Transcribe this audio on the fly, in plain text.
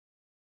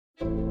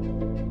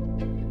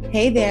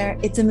Hey there,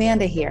 it's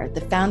Amanda here,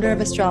 the founder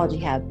of Astrology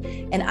Hub,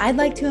 and I'd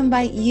like to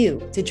invite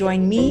you to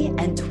join me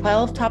and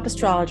 12 top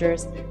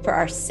astrologers for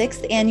our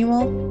 6th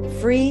annual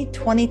free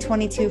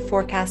 2022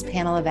 forecast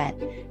panel event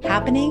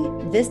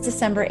happening this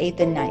December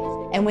 8th and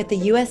 9th. And with the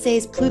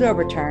USA's Pluto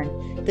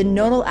return, the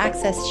nodal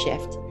axis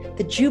shift,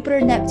 the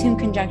Jupiter-Neptune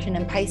conjunction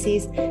in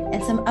Pisces,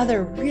 and some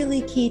other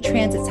really key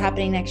transits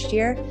happening next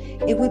year,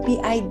 it would be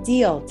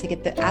ideal to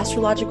get the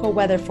astrological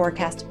weather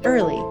forecast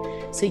early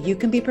so you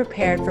can be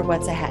prepared for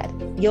what's ahead.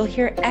 You'll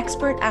hear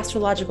expert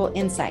astrological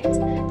insights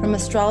from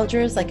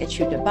astrologers like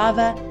Achyuta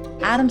Bhava,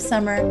 Adam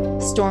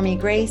Summer, Stormy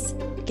Grace,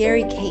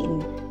 Gary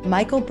Caton,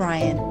 Mychal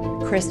Bryan,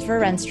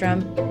 Christopher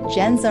Renstrom,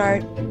 Jen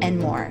Zart, and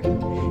more.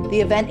 The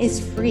event is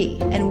free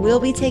and will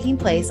be taking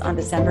place on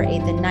December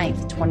 8th and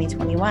 9th,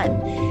 2021.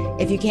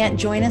 If you can't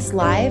join us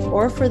live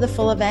or for the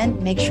full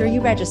event, make sure you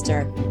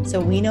register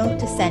so we know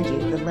to send you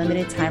the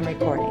limited time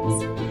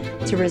recordings.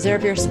 To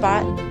reserve your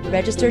spot,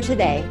 register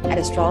today at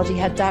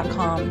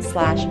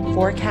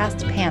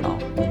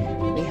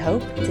astrologyhub.com/forecastpanel. We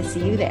hope to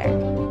see you there.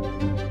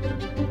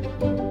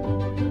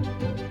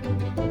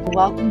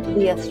 Welcome to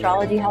the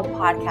Astrology Hub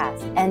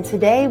Podcast. And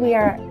today we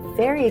are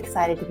very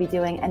excited to be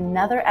doing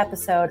another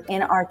episode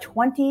in our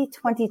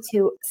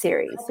 2022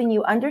 series, helping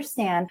you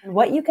understand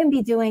what you can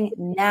be doing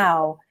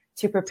now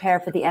to prepare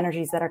for the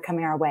energies that are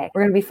coming our way.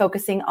 We're going to be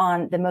focusing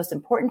on the most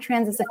important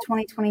transits of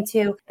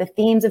 2022, the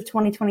themes of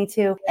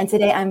 2022. And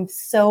today I'm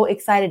so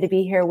excited to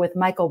be here with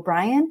Mychal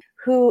Bryan,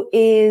 who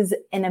is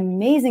an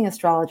amazing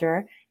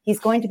astrologer. He's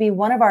going to be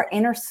one of our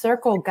inner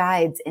circle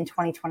guides in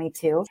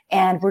 2022.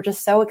 And we're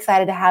just so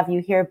excited to have you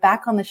here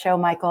back on the show,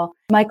 Mychal.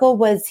 Mychal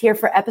was here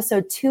for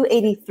episode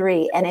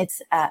 283, and it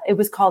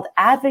was called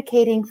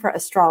Advocating for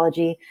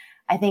Astrology.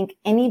 I think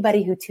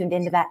anybody who tuned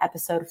into that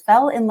episode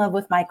fell in love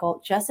with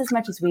Mychal just as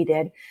much as we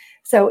did.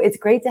 So it's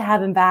great to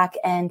have him back.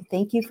 And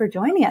thank you for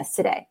joining us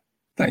today.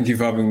 Thank you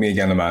for having me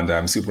again, Amanda.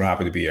 I'm super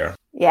happy to be here.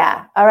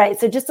 Yeah. All right.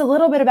 So just a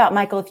little bit about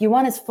Mychal. If you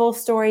want his full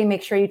story,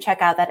 make sure you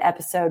check out that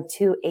episode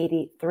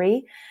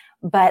 283.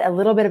 But a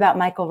little bit about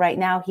Mychal right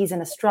now. He's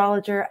an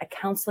astrologer, a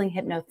counseling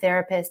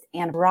hypnotherapist,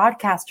 and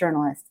broadcast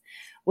journalist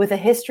with a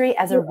history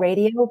as a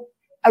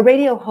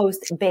radio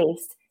host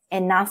based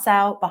in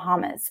Nassau,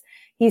 Bahamas.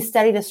 He's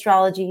studied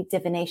astrology,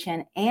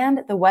 divination,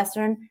 and the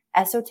Western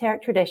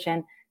esoteric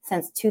tradition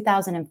since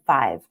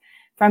 2005.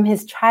 From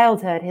his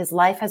childhood, his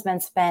life has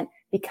been spent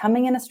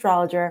becoming an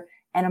astrologer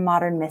and a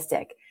modern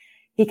mystic.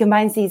 He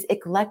combines these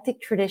eclectic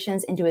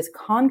traditions into his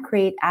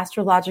concrete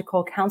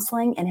astrological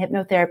counseling and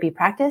hypnotherapy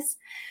practice.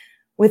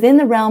 Within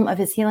the realm of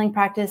his healing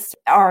practice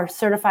are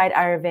certified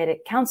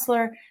Ayurvedic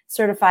counselor,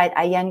 certified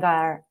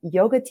Iyengar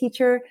yoga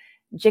teacher,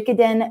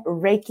 Jikiden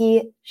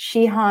Reiki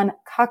Shihan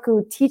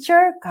Kaku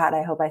teacher. God,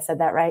 I hope I said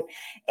that right.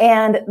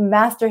 And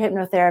master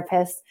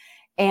hypnotherapist.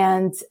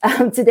 And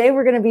today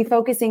we're going to be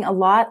focusing a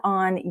lot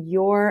on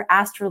your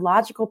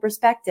astrological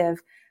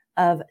perspective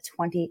of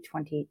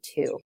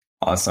 2022.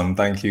 Awesome.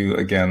 Thank you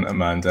again,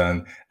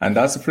 Amanda. And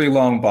that's a pretty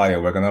long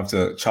bio. We're going to have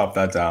to chop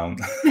that down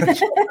in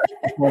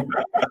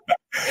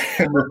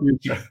the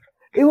future.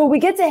 Well, we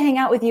get to hang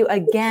out with you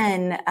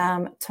again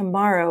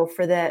tomorrow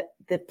for the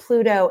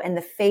Pluto and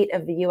the Fate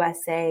of the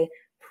USA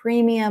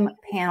premium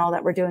panel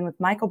that we're doing with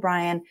Mychal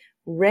Bryan,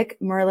 Rick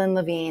Merlin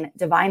Levine,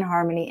 Divine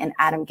Harmony, and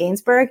Adam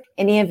Gainsbourg.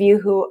 Any of you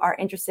who are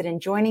interested in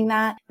joining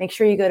that, make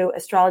sure you go to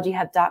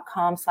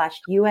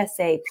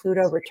astrologyhub.com/USA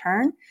Pluto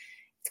return.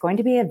 It's going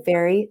to be a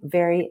very,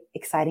 very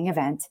exciting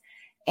event.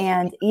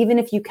 And even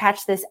if you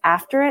catch this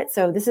after it,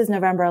 so this is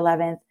November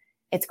 11th,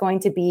 it's going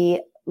to be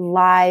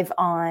live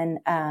on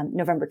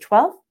November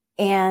 12th.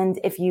 And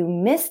if you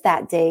miss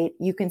that date,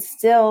 you can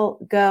still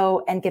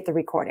go and get the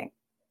recording.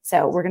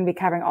 So we're going to be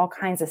covering all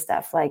kinds of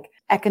stuff like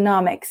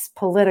economics,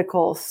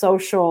 political,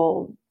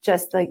 social,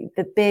 just like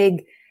the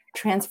big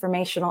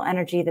transformational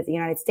energy that the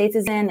United States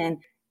is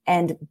in.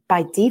 And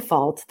by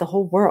default, the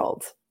whole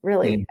world,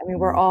 really. Mm-hmm. I mean,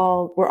 we're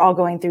all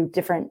going through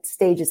different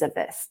stages of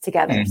this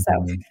together. Mm-hmm.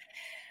 So,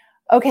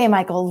 okay,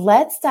 Mychal,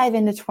 let's dive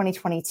into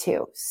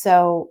 2022.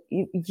 So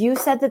you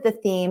said that the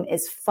theme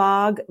is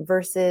fog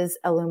versus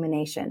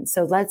illumination.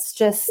 So let's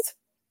just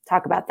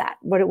talk about that.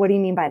 What do you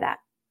mean by that?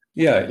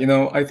 Yeah,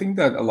 I think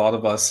that a lot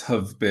of us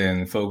have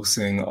been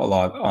focusing a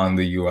lot on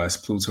the US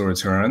Pluto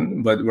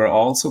return, but we're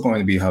also going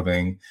to be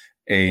having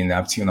a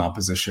Neptune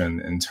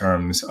opposition in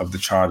terms of the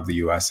chart of the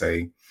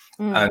USA.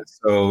 And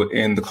so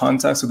in the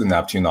context of the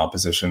Neptune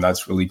opposition,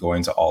 that's really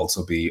going to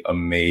also be a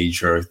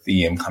major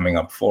theme coming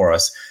up for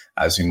us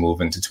as we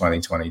move into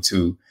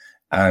 2022.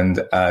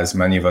 And as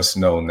many of us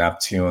know,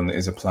 Neptune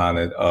is a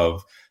planet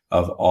of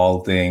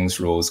all things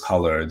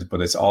rose-colored,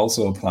 but it's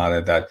also a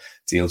planet that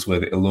deals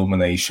with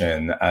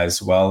illumination,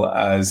 as well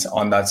as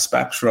on that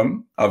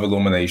spectrum of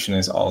illumination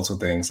is also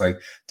things like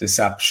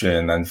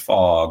deception and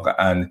fog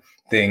and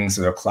things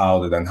that are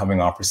clouded and having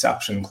our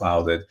perception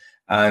clouded.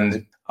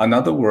 And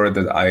another word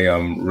that I've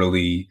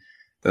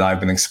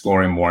been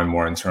exploring more and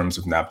more in terms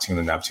of Neptune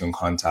and Neptune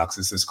contacts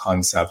is this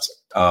concept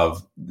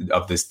of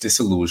this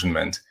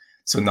disillusionment.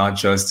 So not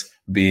just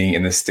being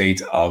in a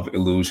state of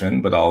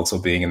illusion, but also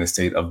being in a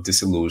state of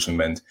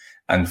disillusionment,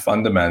 and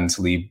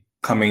fundamentally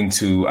coming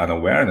to an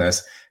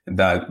awareness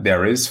that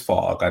there is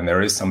fog and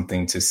there is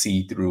something to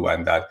see through,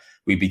 and that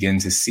we begin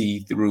to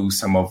see through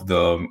some of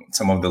the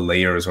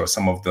layers or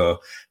some of the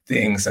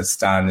things that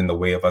stand in the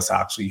way of us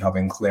actually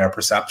having clear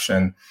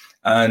perception.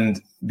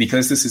 And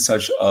because this is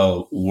such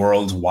a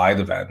worldwide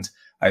event,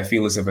 I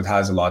feel as if it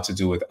has a lot to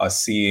do with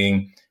us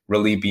seeing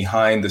really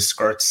behind the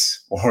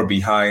skirts or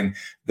behind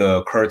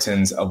the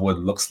curtains of what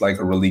looks like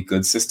a really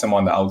good system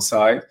on the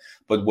outside,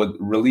 but what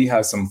really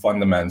has some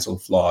fundamental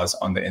flaws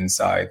on the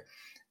inside.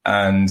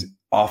 And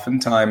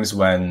oftentimes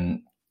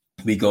when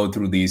we go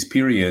through these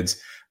periods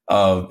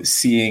of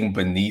seeing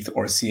beneath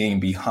or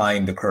seeing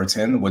behind the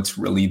curtain what's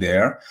really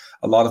there,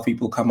 a lot of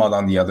people come out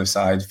on the other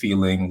side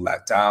feeling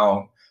let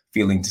down,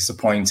 feeling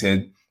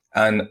disappointed,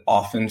 and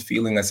often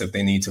feeling as if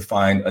they need to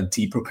find a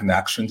deeper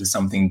connection to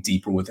something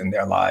deeper within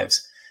their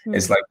lives. Mm-hmm.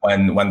 It's like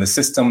when the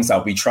systems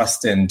that we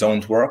trust in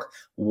don't work,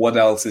 what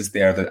else is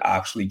there that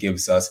actually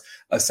gives us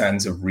a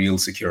sense of real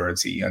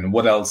security? And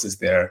what else is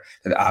there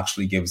that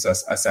actually gives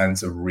us a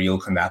sense of real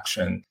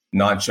connection,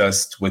 not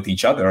just with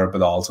each other,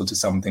 but also to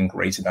something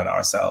greater than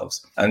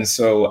ourselves? And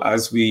so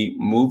as we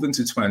move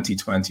into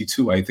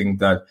 2022, I think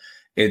that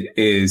it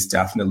is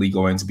definitely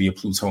going to be a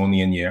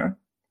Plutonian year.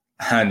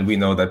 And we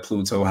know that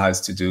Pluto has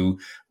to do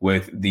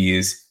with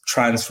these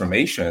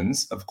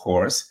transformations, of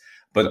course,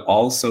 but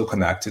also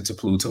connected to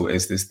Pluto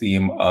is this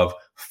theme of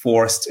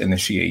forced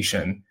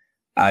initiation,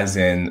 as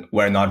in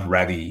we're not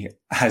ready,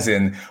 as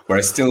in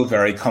we're still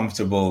very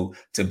comfortable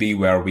to be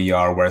where we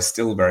are. We're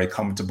still very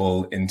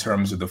comfortable in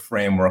terms of the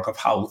framework of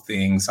how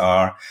things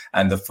are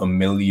and the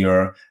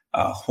familiar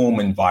home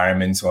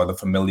environments or the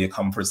familiar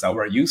comforts that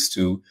we're used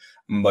to.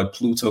 But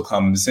Pluto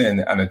comes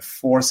in and it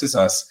forces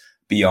us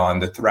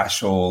beyond the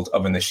threshold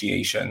of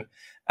initiation.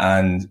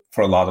 And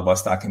for a lot of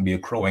us, that can be a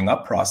growing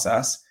up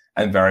process.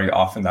 And very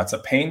often that's a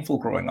painful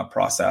growing up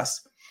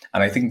process.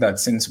 And I think that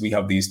since we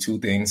have these two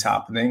things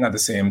happening at the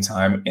same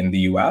time in the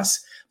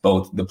US,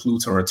 both the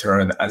Pluto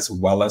return as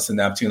well as the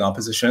Neptune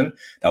opposition,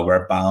 that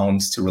we're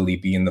bound to really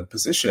be in the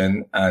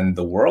position, and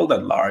the world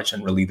at large,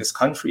 and really this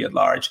country at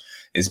large,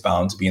 is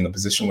bound to be in the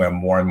position where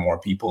more and more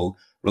people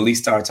really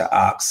start to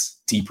ask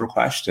deeper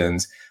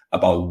questions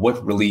about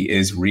what really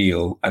is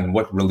real and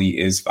what really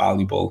is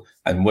valuable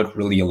and what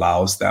really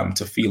allows them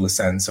to feel a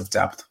sense of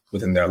depth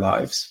within their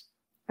lives.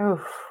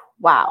 Oh,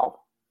 wow.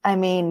 I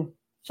mean,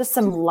 just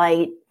some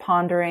light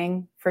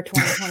pondering for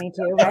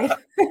 2022, right?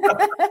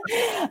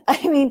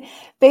 I mean,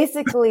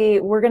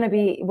 basically, we're going to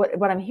be,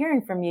 what I'm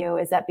hearing from you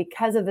is that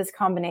because of this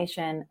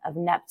combination of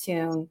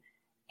Neptune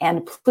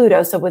and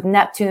Pluto, so with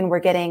Neptune, we're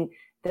getting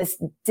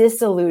this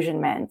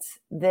disillusionment,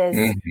 this,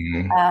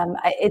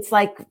 it's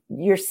like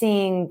you're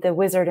seeing the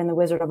Wizard and the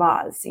Wizard of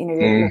Oz, you know,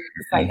 you're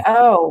it's like,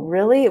 oh,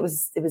 really? It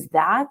was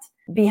that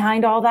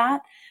behind all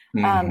that.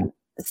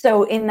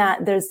 So in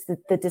that there's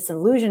the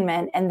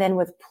disillusionment, and then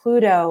with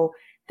Pluto,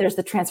 there's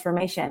the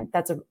transformation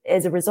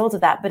as a result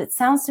of that. But it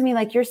sounds to me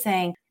like you're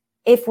saying,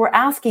 if we're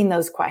asking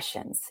those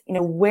questions, you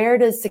know, where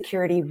does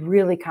security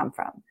really come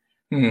from?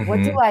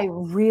 What do I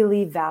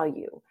really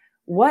value?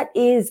 What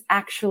is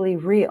actually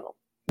real?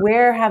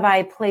 Where have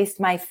I placed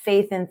my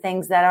faith in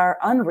things that are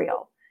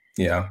unreal?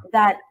 Yeah.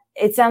 That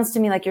it sounds to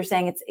me like you're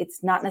saying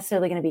it's not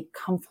necessarily going to be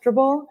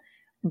comfortable,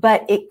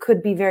 but it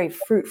could be very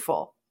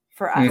fruitful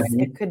for us.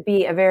 It could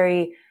be a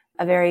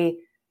very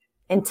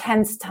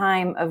intense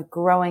time of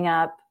growing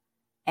up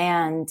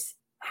and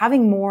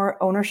having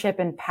more ownership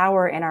and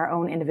power in our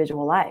own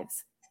individual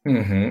lives.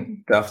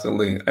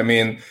 Definitely. I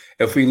mean,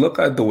 if we look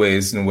at the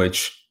ways in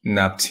which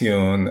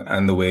Neptune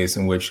and the ways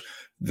in which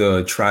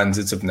the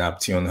transits of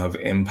Neptune have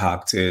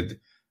impacted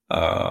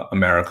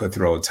America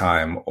throughout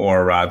time,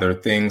 or rather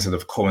things that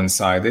have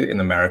coincided in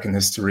American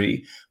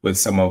history with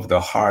some of the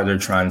harder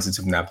transits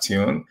of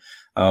Neptune.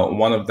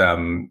 One of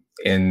them,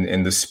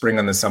 in the spring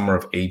and the summer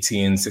of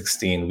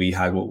 1816, we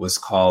had what was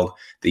called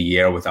the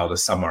year without a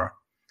summer.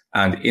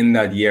 And in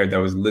that year,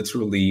 there was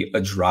literally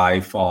a dry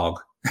fog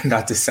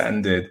that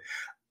descended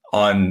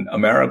on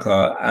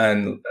America,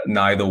 and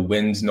neither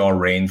wind nor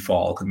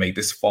rainfall could make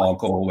this fog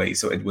go away.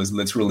 So it was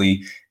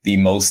literally the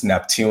most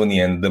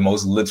Neptunian, the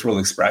most literal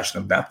expression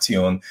of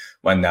Neptune,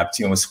 when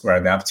Neptune was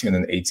square Neptune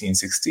in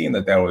 1816,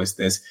 that there was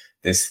this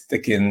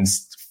thickened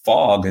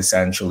fog,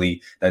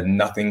 essentially, that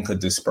nothing could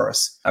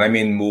disperse. And I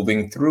mean,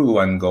 moving through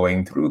and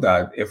going through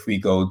that, if we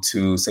go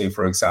to, say,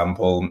 for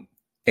example,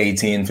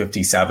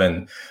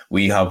 1857,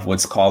 we have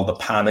what's called the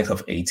Panic of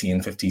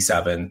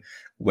 1857,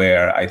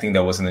 where I think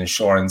there was an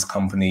insurance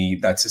company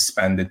that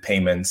suspended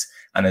payments,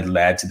 and it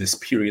led to this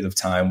period of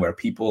time where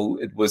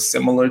it was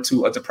similar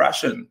to a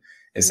depression,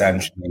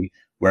 essentially,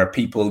 where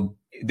people,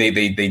 they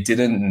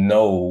didn't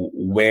know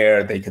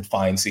where they could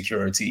find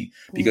security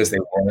because they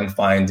weren't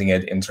finding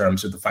it in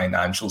terms of the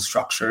financial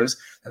structures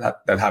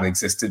that had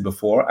existed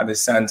before. And it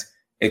sent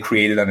it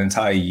created an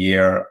entire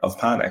year of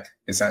panic,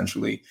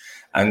 essentially.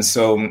 And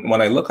so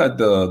when I look at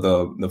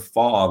the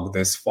fog,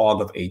 this fog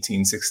of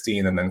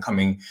 1816, and then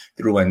coming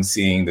through and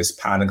seeing this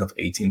panic of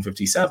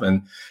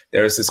 1857,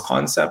 there's this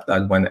concept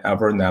that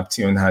whenever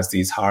Neptune has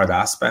these hard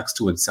aspects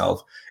to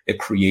itself, it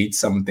creates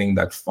something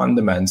that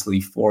fundamentally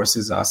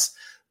forces us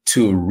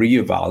to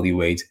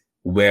reevaluate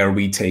where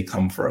we take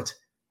comfort.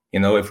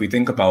 If we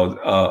think about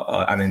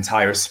an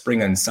entire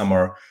spring and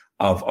summer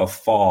of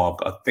fog,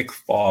 a thick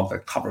fog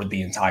that covered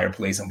the entire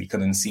place and we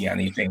couldn't see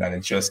anything and it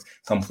just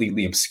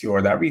completely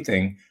obscured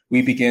everything,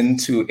 we begin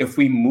to, if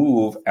we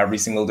move every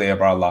single day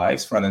of our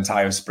lives for an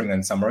entire spring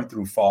and summer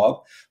through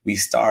fog, we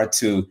start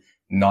to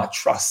not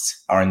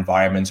trust our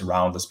environment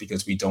around us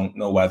because we don't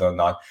know whether or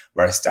not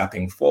we're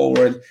stepping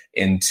forward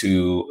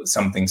into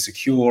something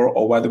secure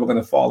or whether we're going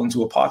to fall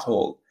into a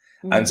pothole.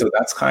 Mm-hmm. And so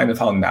that's kind of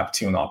how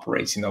Neptune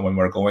operates. When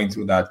we're going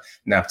through that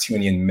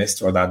Neptunian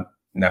mist or that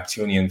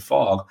Neptunian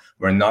fog,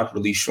 we're not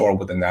really sure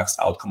what the next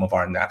outcome of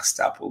our next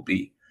step will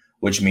be,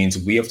 which means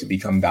we have to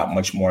become that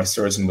much more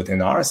certain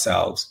within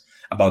ourselves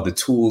about the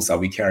tools that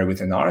we carry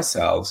within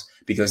ourselves,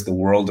 because the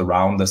world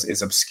around us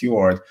is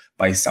obscured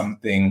by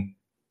something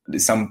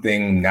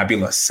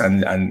nebulous.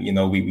 And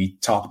we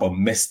talk about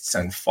mists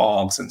and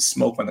fogs and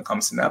smoke when it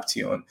comes to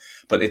Neptune,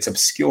 but it's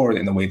obscured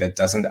in a way that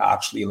doesn't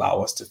actually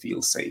allow us to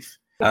feel safe.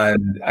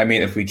 And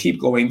if we keep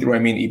going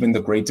through, even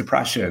the Great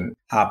Depression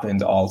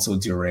happened also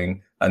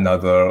during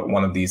another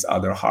one of these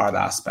other hard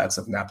aspects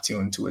of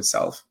Neptune to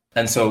itself.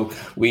 And so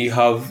we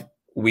have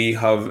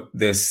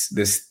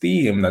this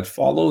theme that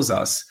follows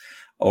us,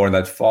 or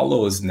that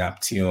follows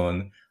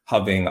Neptune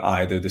having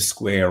either the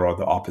square or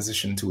the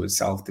opposition to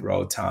itself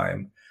throughout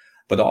time.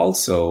 But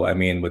also,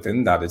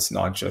 within that, it's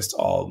not just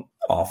all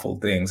awful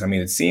things.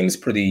 It seems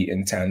pretty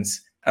intense.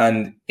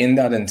 And in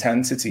that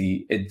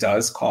intensity, it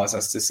does cause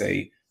us to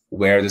say,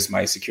 where does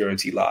my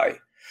security lie?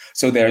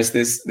 So there's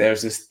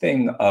this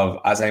thing of,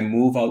 as I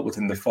move out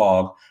within the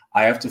fog,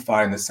 I have to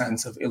find a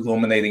sense of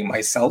illuminating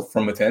myself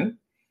from within.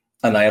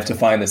 And I have to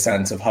find a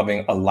sense of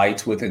having a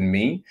light within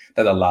me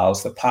that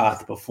allows the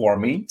path before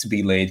me to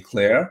be laid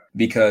clear,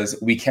 because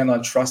we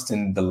cannot trust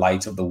in the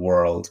light of the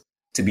world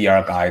to be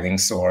our guiding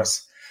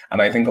source.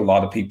 And I think a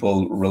lot of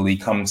people really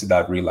come to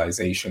that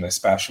realization,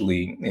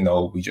 especially,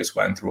 we just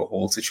went through a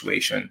whole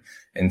situation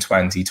in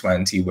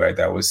 2020 where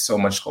there was so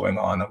much going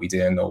on and we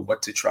didn't know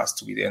what to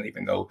trust. We didn't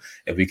even know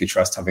if we could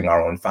trust having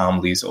our own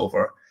families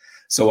over.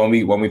 So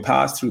when we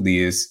pass through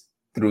these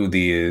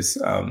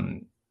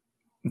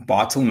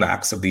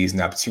bottlenecks of these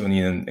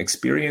Neptunian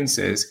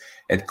experiences,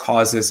 it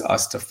causes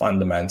us to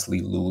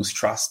fundamentally lose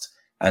trust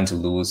and to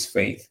lose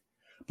faith.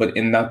 But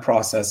in that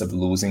process of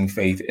losing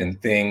faith in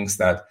things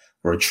that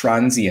were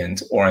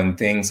transient or in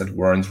things that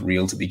weren't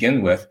real to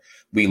begin with,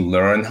 we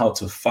learn how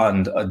to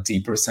fund a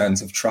deeper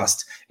sense of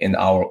trust in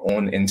our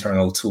own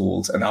internal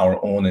tools and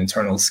our own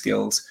internal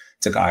skills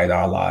to guide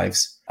our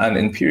lives. And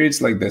in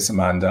periods like this,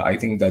 Amanda, I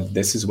think that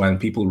this is when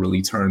people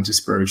really turn to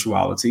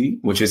spirituality,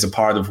 which is a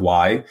part of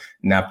why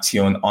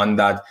Neptune, on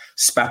that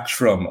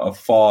spectrum of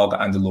fog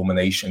and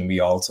illumination, we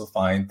also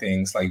find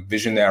things like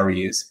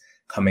visionaries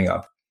coming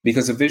up.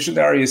 Because a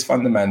visionary is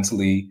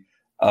fundamentally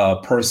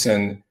a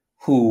person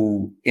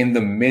who, in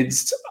the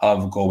midst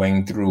of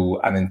going through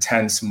an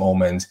intense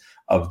moment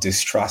of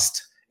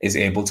distrust, is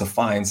able to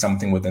find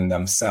something within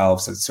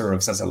themselves that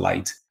serves as a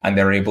light. And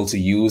they're able to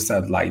use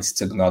that light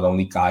to not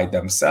only guide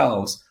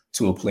themselves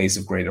to a place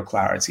of greater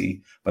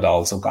clarity, but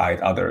also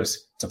guide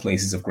others to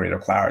places of greater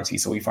clarity.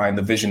 So we find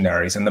the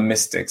visionaries and the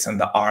mystics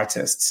and the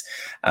artists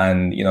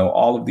and,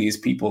 all of these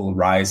people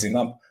rising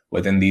up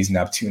within these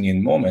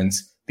Neptunian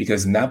moments,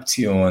 because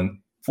Neptune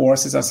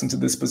forces us into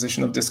this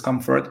position of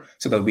discomfort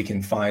so that we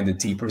can find a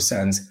deeper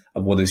sense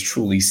of what is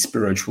truly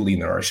spiritually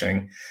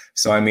nourishing.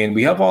 So,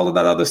 we have all of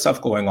that other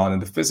stuff going on in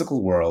the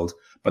physical world,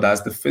 but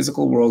as the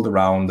physical world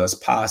around us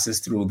passes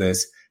through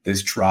this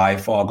dry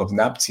fog of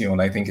Neptune,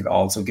 I think it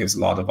also gives a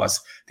lot of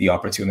us the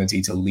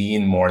opportunity to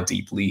lean more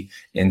deeply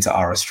into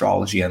our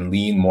astrology and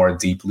lean more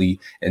deeply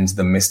into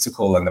the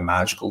mystical and the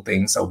magical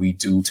things that we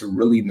do to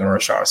really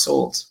nourish our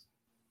souls.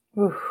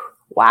 Ooh,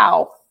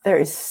 wow. There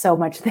is so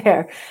much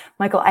there.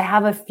 Mychal, I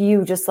have a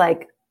few just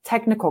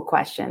technical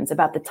questions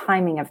about the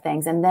timing of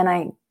things, and then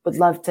I would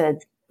love to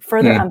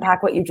further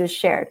unpack what you just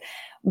shared.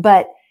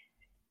 But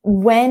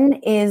when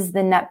is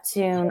the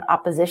Neptune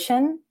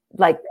opposition,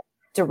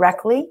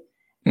 directly,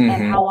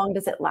 and how long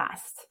does it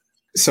last?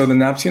 So the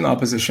Neptune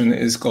opposition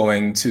is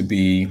going to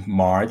be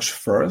March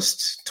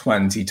 1st,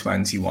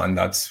 2021.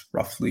 That's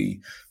roughly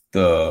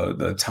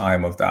the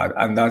time of that.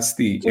 And that's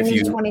the...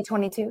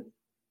 2022?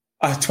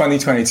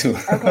 2022.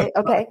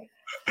 Okay.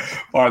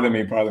 Pardon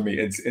me.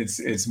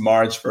 It's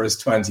March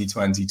 1st,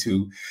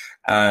 2022.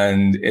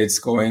 And it's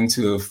going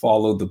to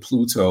follow the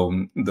Pluto,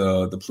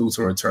 the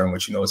Pluto return,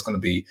 which, is going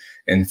to be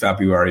in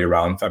February,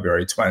 around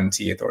February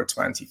 20th or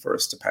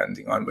 21st,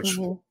 depending on which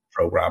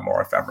program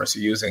or ephemeris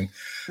you're using.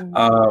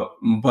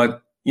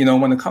 But,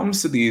 when it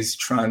comes to these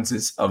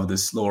transits of the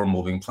slower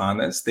moving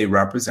planets, they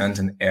represent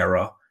an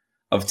era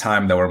of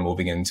time that we're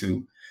moving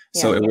into.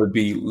 So it would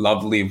be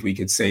lovely if we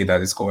could say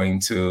that it's going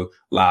to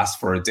last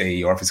for a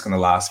day or if it's going to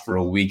last for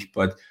a week.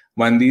 But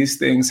when these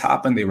things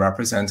happen, they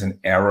represent an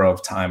era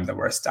of time that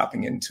we're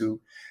stepping into.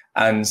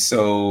 And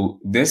so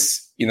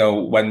this,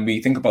 when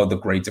we think about the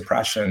Great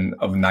Depression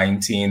of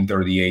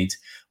 1938,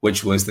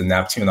 which was the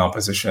Neptune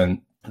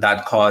opposition,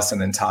 that caused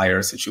an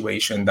entire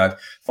situation that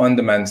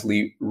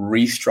fundamentally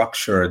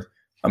restructured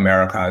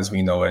America as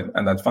we know it,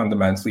 and that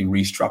fundamentally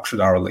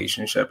restructured our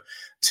relationship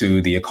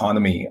to the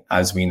economy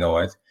as we know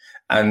it.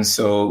 And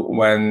so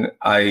when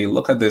I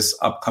look at this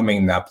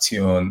upcoming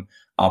Neptune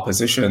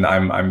opposition,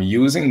 I'm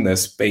using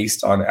this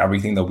based on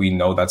everything that we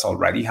know that's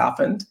already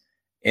happened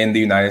in the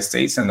United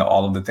States and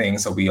all of the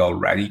things that we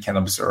already can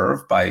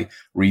observe by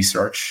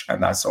research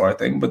and that sort of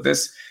thing. But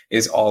this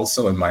is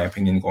also, in my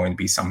opinion, going to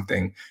be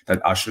something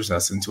that ushers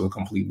us into a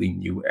completely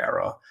new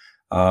era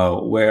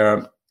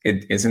where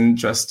it isn't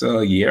just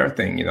a year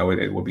thing.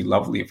 It would be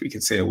lovely if we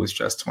could say it was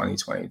just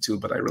 2022,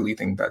 but I really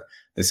think that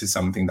this is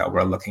something that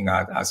we're looking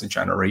at as a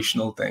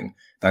generational thing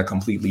that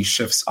completely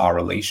shifts our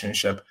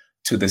relationship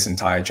to this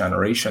entire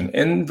generation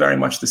in very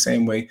much the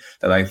same way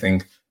that I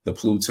think the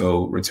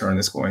Pluto return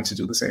is going to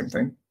do the same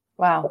thing.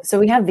 Wow. So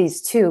we have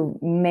these two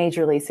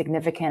majorly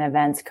significant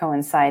events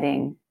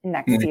coinciding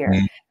next year.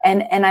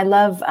 And I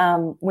love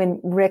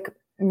when Rick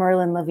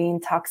Merlin Levine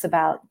talks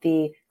about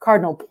the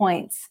cardinal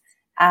points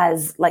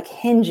as like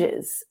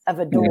hinges of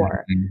a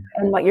door.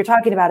 And what you're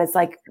talking about is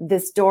like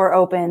this door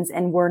opens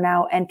and we're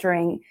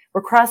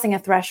crossing a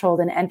threshold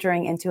and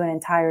entering into an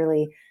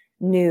entirely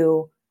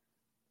new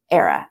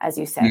era, as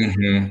you said.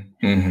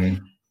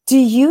 Do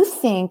you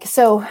think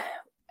so?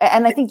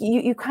 And I think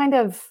you kind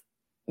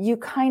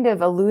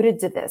of alluded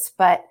to this,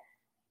 but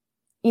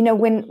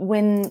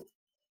when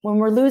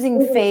we're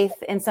losing faith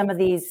in some of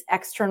these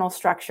external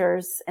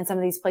structures and some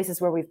of these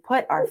places where we've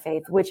put our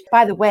faith, which,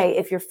 by the way,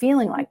 if you're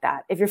feeling like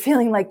that, if you're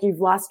feeling like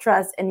you've lost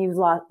trust and you've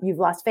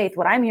lost faith,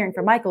 what I'm hearing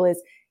from Mychal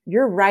is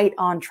you're right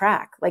on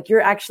track. Like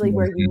you're actually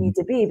where you need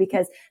to be,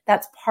 because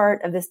that's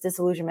part of this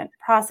disillusionment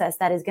process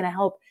that is going to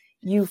help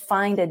you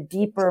find a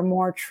deeper,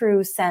 more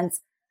true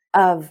sense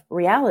of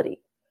reality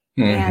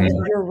and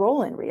your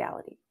role in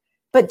reality.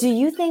 But do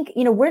you think,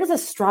 where does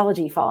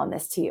astrology fall in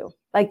this to you?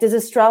 Like, does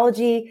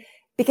astrology,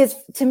 because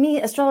to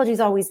me, astrology is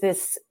always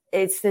this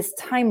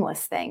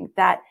timeless thing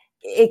that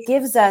it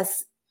gives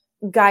us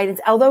guidance.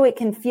 Although it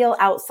can feel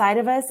outside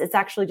of us, it's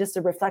actually just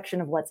a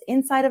reflection of what's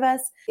inside of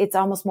us. It's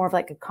almost more of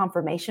like a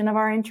confirmation of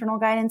our internal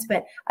guidance.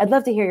 But I'd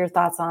love to hear your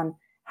thoughts on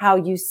how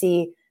you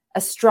see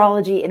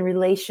astrology in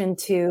relation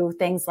to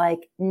things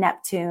like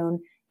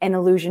Neptune and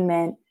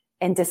illusionment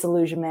and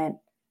disillusionment,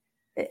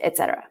 et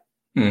cetera.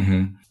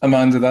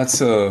 Amanda,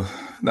 that's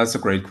a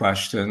great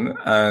question.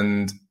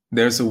 And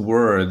there's a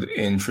word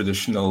in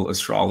traditional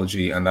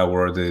astrology, and that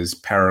word is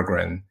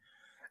peregrine.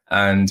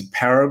 And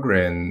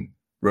peregrine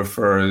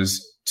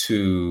refers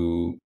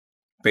to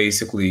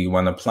basically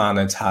when a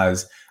planet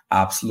has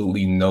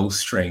absolutely no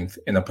strength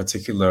in a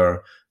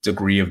particular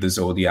degree of the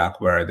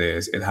zodiac where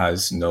it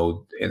has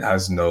no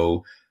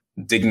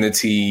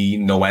dignity,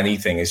 no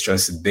anything. It's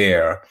just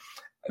there.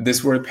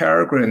 This word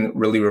peregrine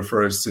really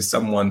refers to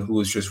someone who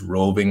is just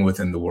roving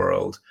within the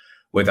world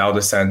without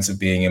a sense of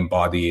being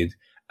embodied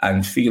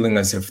and feeling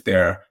as if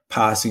they're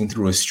passing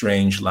through a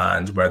strange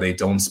land where they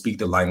don't speak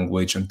the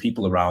language and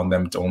people around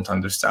them don't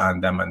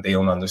understand them and they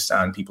don't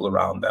understand people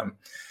around them.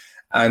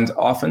 And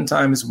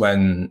oftentimes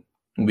when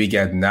we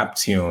get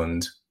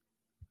Neptuned,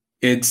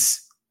 it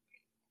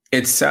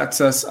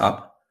sets us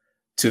up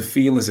to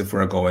feel as if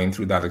we're going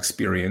through that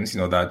experience,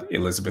 that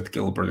Elizabeth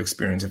Gilbert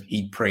experience of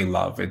eat, pray,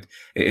 love.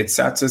 It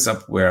sets us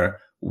up where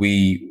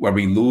we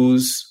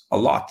lose a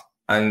lot.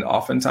 And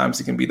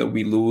oftentimes it can be that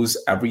we lose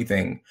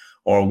everything,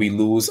 or we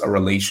lose a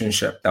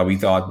relationship that we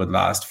thought would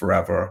last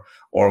forever,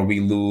 or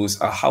we lose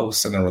a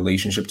house and a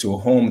relationship to a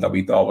home that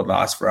we thought would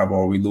last forever,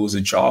 or we lose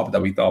a job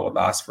that we thought would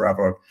last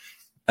forever.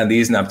 And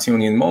these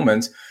Neptunian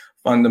moments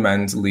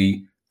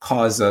fundamentally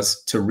cause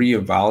us to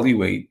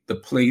reevaluate the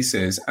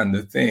places and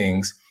the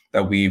things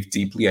that we've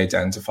deeply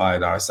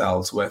identified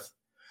ourselves with.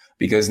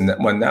 Because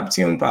when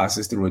Neptune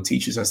passes through, it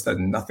teaches us that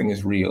nothing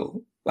is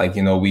real. Like,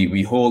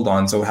 we hold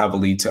on so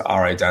heavily to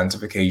our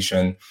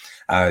identification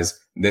as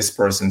this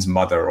person's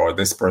mother or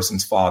this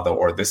person's father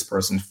or this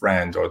person's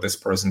friend or this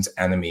person's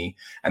enemy.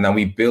 And then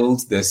we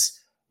build this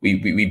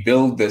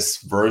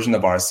version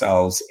of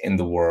ourselves in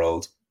the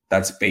world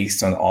that's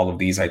based on all of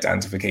these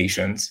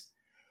identifications.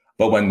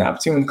 But when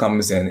Neptune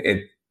comes in,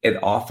 it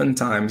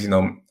oftentimes,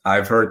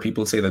 I've heard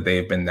people say that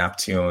they've been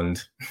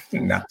Neptuned,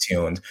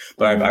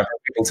 but I've heard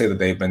people say that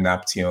they've been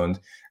Neptuned,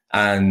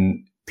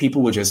 and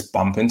people would just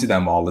bump into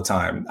them all the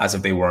time as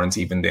if they weren't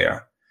even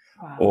there.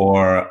 Wow.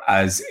 Or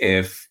as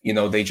if,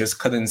 they just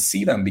couldn't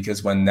see them,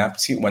 because when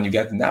you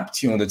get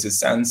Neptune, it's a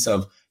sense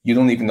of you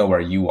don't even know where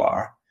you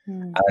are.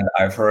 And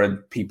I've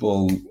heard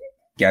people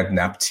get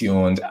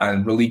Neptuned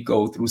and really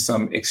go through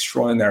some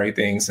extraordinary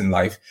things in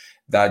life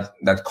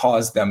that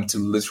cause them to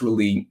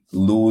literally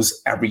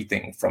lose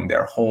everything, from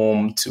their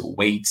home to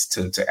weight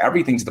to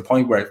everything, to the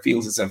point where it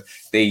feels as if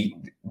they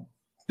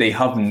they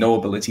have no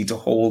ability to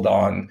hold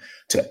on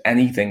to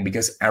anything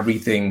because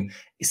everything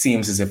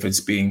seems as if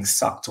it's being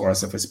sucked or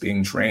as if it's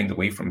being drained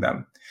away from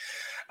them.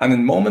 And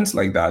in moments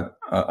like that,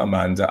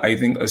 Amanda, I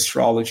think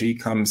astrology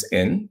comes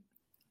in,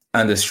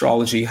 and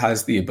astrology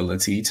has the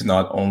ability to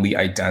not only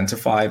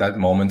identify that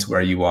moment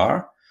where you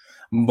are,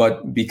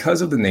 but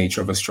because of the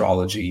nature of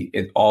astrology,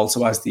 it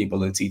also has the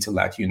ability to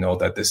let you know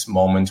that this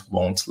moment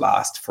won't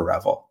last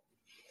forever.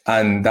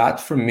 And that,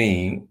 for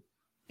me,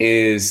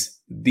 is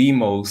the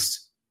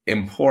most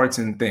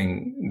important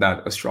thing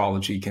that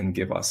astrology can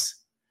give us.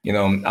 You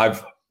know,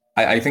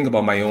 I think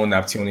about my own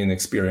Neptunian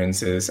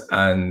experiences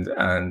and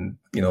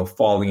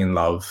falling in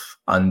love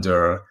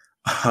under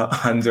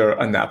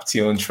a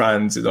Neptune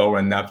transit, or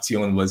when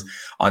Neptune was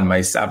on my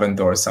 7th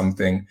or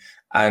something,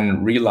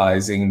 and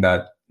realizing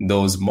that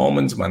those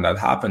moments when that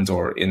happened,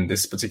 or in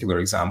this particular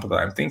example that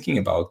I'm thinking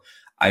about,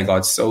 I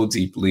got so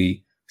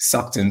deeply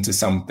sucked into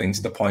something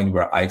to the point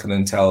where I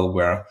couldn't tell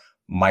where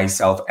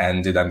myself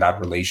ended and that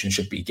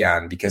relationship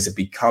began, because it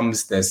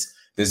becomes this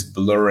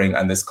blurring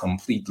and this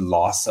complete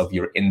loss of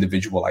your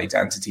individual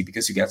identity,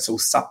 because you get so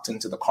sucked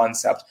into the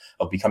concept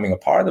of becoming a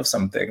part of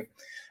something.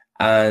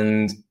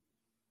 And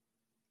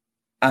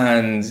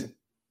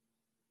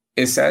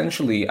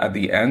essentially at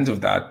the end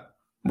of that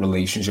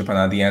relationship, and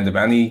at the end of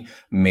any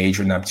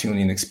major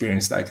Neptunian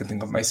experience that I can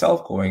think of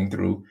myself going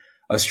through,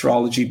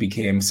 astrology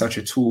became such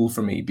a tool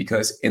for me,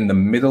 because in the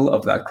middle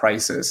of that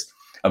crisis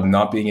of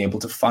not being able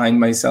to find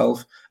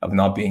myself, of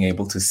not being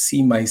able to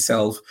see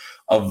myself,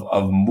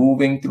 of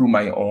moving through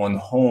my own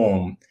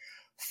home,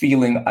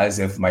 feeling as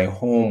if my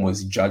home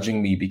was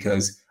judging me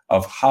because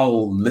of how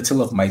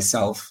little of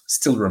myself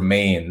still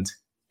remained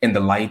in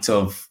the light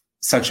of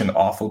such an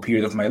awful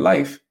period of my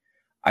life,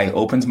 I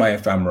opened my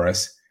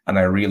ephemeris and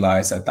I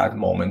realized that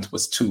moment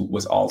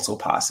was also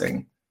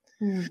passing.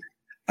 Mm.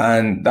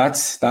 And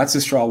that's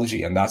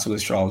astrology. And that's what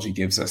astrology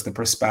gives us, the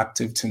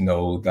perspective to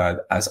know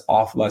that as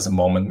awful as a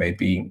moment may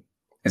be,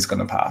 it's going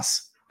to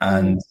pass.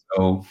 And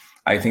so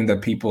I think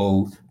that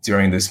people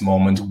during this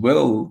moment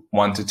will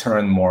want to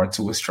turn more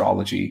to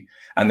astrology.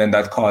 And then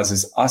that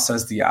causes us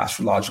as the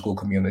astrological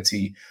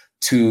community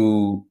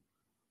to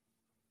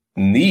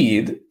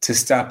need to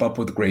step up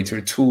with greater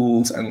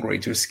tools and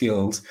greater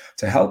skills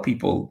to help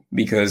people.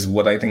 Because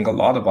what I think a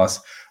lot of us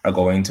are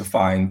going to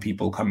find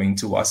people coming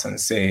to us and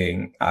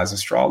saying as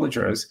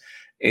astrologers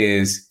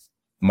is,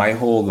 my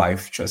whole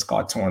life just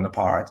got torn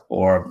apart,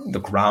 or the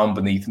ground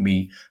beneath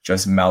me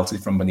just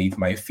melted from beneath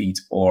my feet,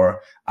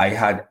 or I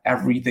had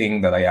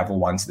everything that I ever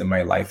wanted in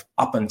my life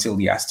up until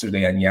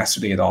yesterday, and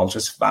yesterday it all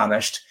just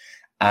vanished.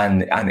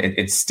 And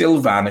it's still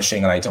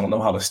vanishing, and I don't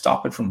know how to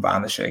stop it from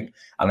vanishing.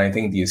 And I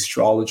think the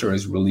astrologer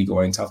is really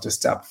going to have to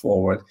step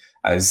forward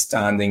as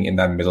standing in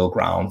that middle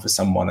ground for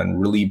someone, and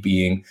really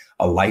being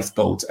a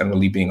lifeboat and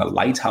really being a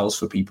lighthouse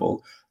for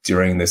people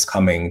during this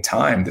coming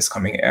time, this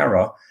coming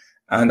era.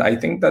 And I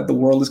think that the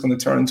world is going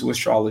to turn to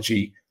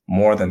astrology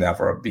more than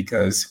ever,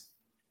 because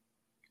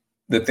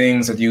the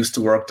things that used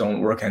to work don't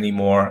work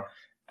anymore.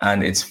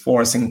 And it's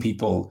forcing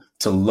people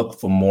to look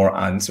for more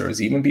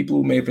answers. Even people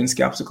who may have been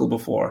skeptical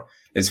before,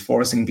 it's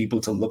forcing people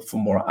to look for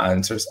more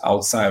answers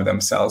outside of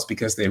themselves,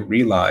 because they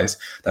realize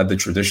that the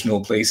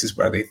traditional places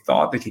where they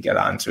thought they could get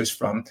answers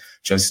from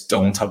just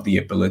don't have the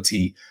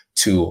ability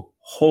to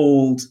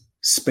hold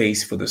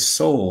space for the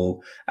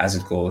soul as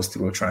it goes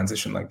through a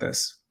transition like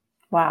this.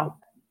 Wow.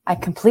 I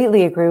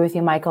completely agree with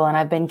you, Mychal. And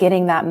I've been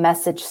getting that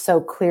message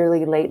so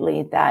clearly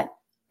lately that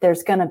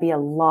there's going to be a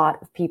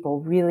lot of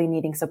people really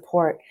needing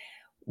support.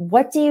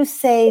 What do you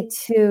say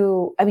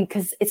to,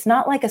 because it's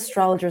not like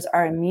astrologers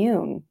are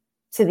immune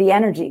to the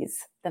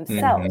energies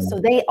themselves. Mm-hmm. So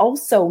they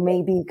also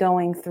may be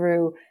going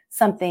through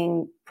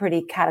something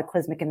pretty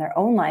cataclysmic in their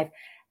own life.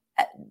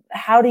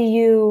 How do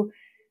you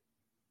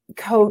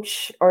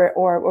coach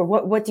or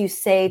what do you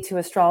say to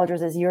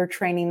astrologers as you're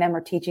training them or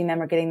teaching them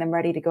or getting them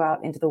ready to go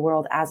out into the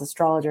world as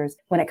astrologers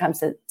when it comes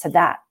to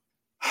that?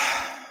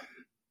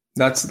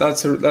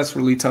 That's a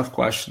really tough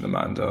question,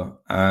 Amanda.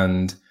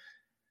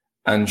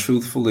 And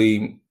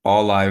truthfully,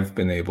 all I've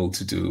been able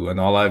to do and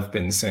all I've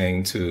been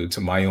saying to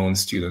my own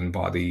student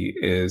body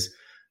is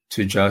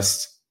to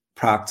just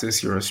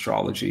practice your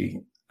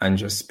astrology and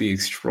just be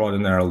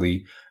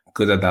extraordinarily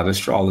good at that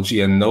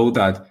astrology, and know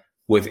that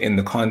within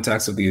the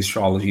context of the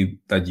astrology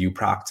that you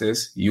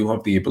practice, you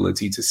have the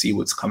ability to see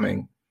what's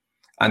coming.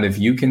 And if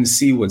you can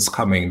see what's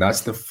coming,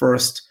 that's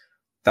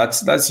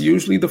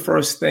usually the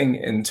first thing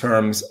in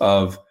terms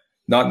of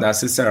not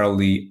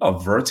necessarily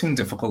averting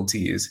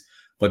difficulties,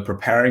 but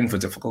preparing for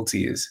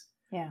difficulties.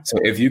 Yeah. So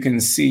if you can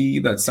see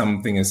that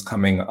something is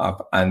coming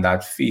up and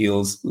that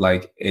feels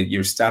like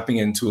you're stepping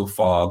into a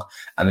fog,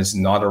 and it's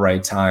not the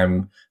right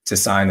time to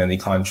sign any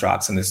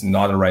contracts, and it's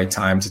not the right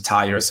time to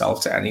tie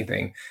yourself to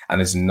anything,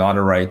 and it's not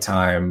the right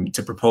time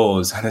to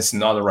propose, and it's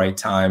not the right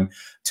time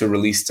to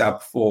really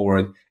step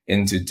forward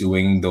into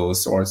doing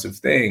those sorts of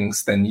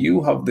things, then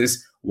you have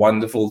this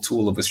wonderful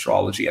tool of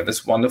astrology. And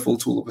this wonderful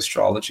tool of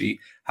astrology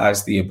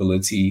has the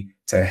ability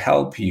to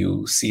help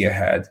you see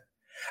ahead.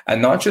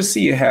 And not just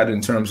see ahead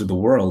in terms of the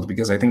world,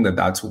 because I think that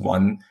that's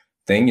one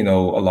thing.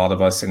 A lot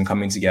of us in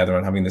coming together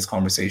and having this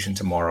conversation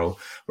tomorrow,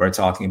 we're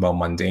talking about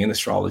mundane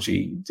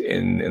astrology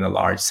in a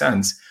large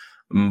sense.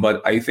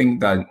 But I think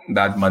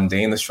that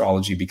mundane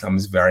astrology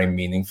becomes very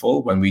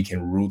meaningful when we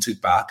can root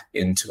it back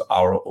into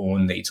our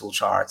own natal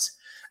charts.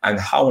 And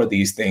how are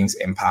these things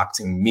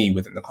impacting me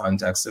within the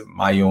context of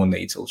my own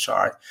natal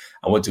chart?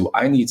 And what do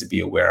I need to be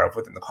aware of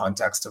within the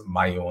context of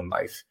my own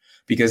life?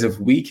 Because if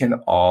we can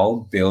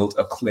all build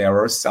a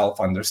clearer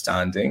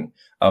self-understanding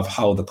of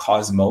how the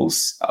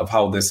cosmos, of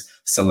how this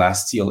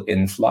celestial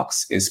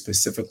influx is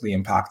specifically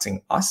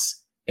impacting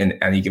us in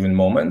any given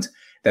moment,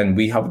 then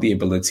we have the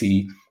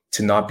ability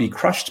to not be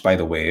crushed by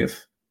the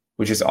wave,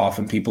 which is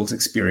often people's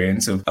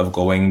experience of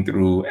going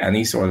through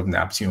any sort of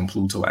Neptune,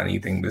 Pluto,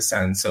 anything, the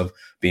sense of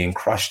being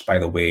crushed by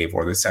the wave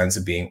or the sense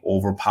of being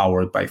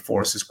overpowered by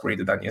forces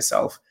greater than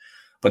yourself.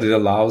 But it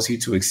allows you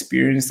to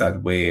experience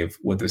that wave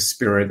with a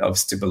spirit of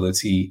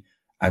stability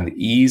and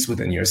ease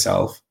within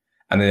yourself.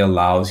 And it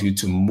allows you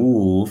to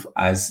move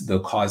as the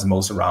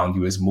cosmos around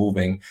you is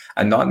moving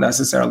and not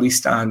necessarily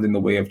stand in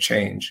the way of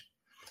change.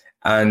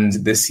 And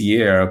this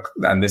year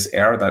and this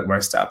era that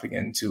we're stepping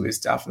into is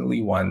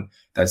definitely one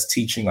that's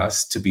teaching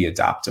us to be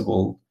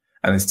adaptable,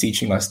 and it's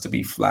teaching us to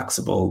be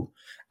flexible,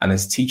 and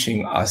it's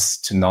teaching us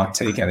to not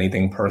take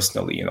anything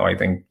personally. I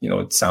think,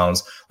 it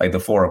sounds like the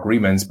 4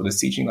 agreements, but it's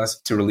teaching us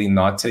to really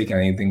not take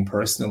anything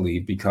personally,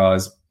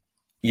 because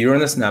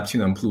Uranus,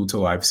 Neptune, and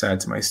Pluto, I've said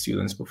to my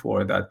students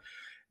before that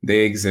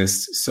they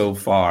exist so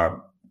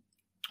far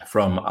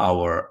from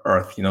our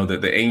Earth.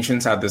 The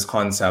ancients had this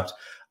concept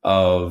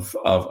of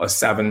a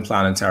 7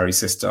 planetary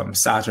system: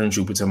 Saturn,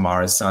 Jupiter,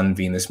 Mars, Sun,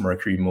 Venus,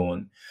 Mercury,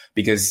 Moon,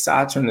 because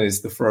Saturn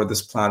is the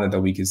furthest planet that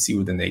we can see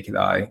with the naked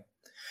eye.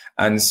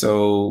 And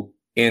so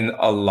in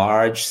a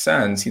large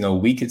sense,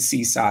 we could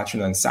see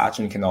Saturn and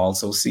Saturn can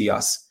also see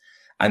us.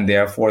 And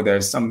therefore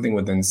there's something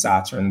within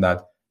Saturn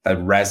that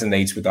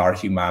resonates with our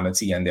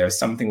humanity. And there's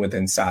something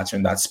within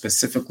Saturn that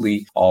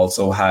specifically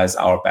also has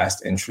our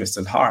best interest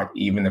at heart,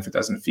 even if it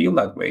doesn't feel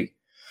that way.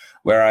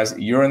 Whereas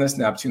Uranus,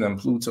 Neptune, and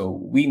Pluto,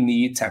 we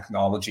need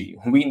technology.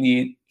 We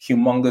need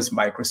humongous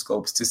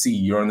microscopes to see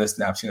Uranus,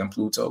 Neptune, and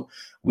Pluto.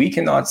 We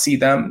cannot see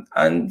them.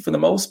 And for the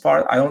most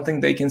part, I don't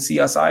think they can see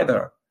us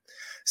either.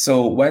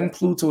 So when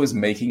Pluto is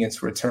making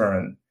its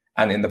return,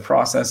 and in the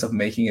process of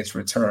making its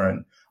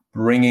return,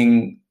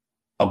 bringing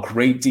a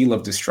great deal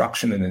of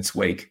destruction in its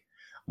wake,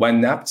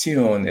 when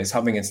Neptune is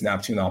having its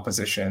Neptune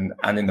opposition,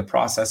 and in the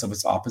process of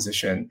its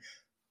opposition,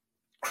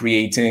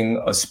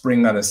 creating a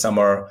spring and a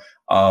summer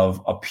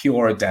of a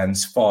pure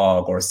dense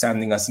fog, or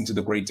sending us into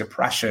the Great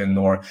Depression,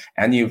 or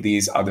any of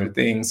these other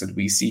things that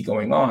we see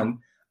going on,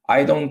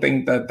 I don't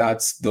think that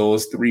that's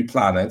those 3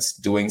 planets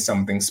doing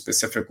something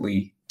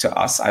specifically to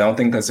us. I don't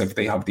think as if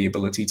they have the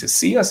ability to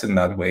see us in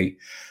that way,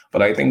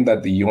 but I think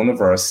that the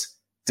universe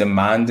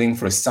demanding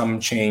for some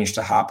change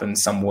to happen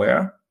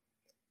somewhere,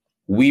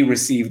 we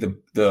receive the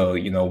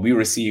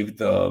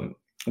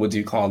what do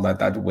you call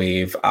that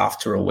wave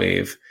after a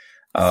wave.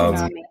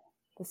 Tsunami.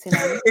 The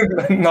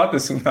tsunami. Not the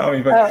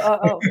tsunami, but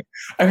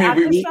I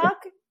mean, aftershock.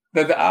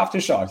 The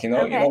aftershock, okay.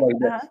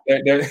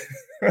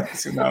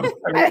 Tsunami.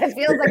 It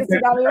feels like a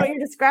tsunami. What you're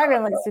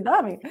describing, like a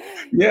tsunami.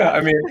 Yeah,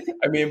 I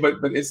mean, but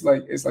it's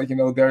like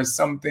there's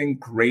something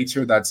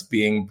greater that's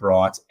being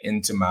brought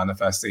into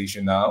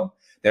manifestation now.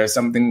 There's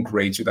something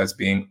greater that's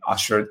being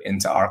ushered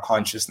into our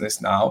consciousness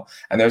now.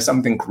 And there's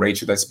something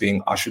greater that's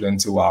being ushered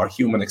into our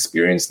human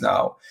experience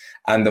now.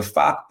 And the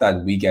fact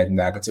that we get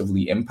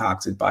negatively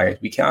impacted by it,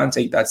 we can't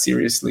take that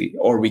seriously,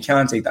 or we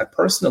can't take that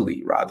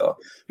personally, rather.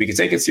 We can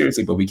take it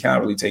seriously, but we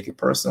can't really take it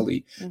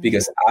personally,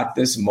 because at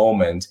this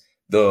moment,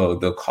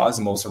 the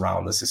cosmos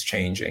around us is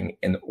changing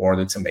in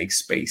order to make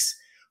space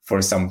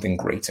for something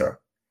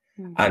greater.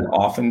 And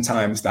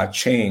oftentimes that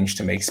change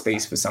to make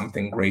space for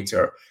something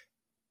greater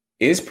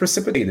is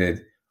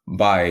precipitated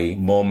by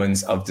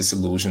moments of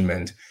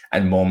disillusionment,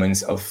 and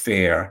moments of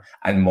fear,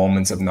 and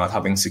moments of not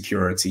having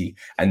security,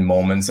 and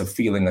moments of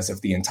feeling as if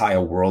the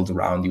entire world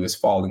around you is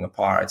falling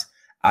apart.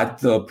 At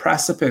the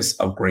precipice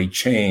of great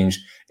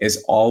change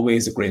is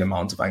always a great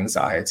amount of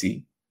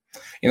anxiety.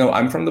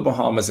 I'm from the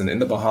Bahamas, and in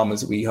the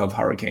Bahamas, we have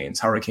hurricanes.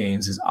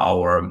 Hurricanes is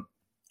our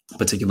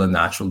particular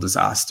natural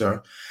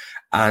disaster.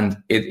 And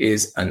it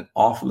is an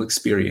awful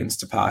experience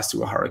to pass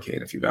through a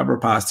hurricane. If you've ever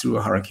passed through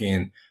a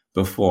hurricane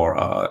before,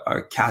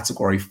 a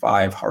category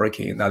 5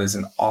 hurricane, that is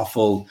an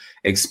awful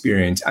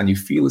experience. And you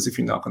feel as if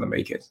you're not going to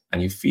make it.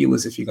 And you feel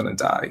as if you're going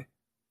to die.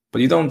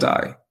 But you don't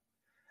die.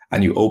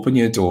 And you open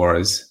your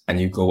doors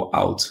and you go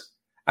out.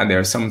 And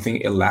there's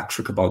something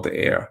electric about the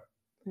air.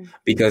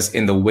 Because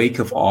in the wake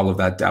of all of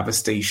that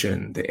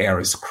devastation, the air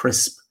is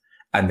crisp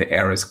and the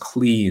air is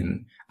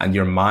clean, and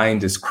your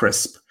mind is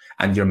crisp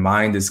and your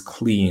mind is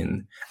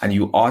clean, and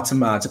you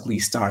automatically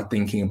start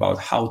thinking about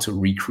how to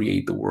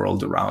recreate the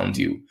world around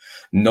you,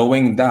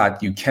 knowing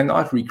that you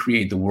cannot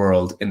recreate the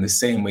world in the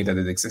same way that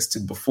it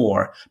existed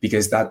before,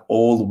 because that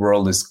old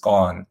world is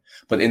gone.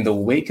 But in the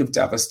wake of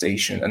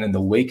devastation and in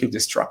the wake of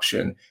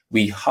destruction,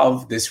 we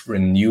have this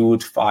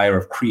renewed fire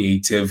of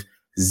creative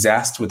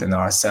zest within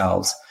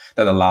ourselves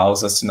that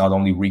allows us to not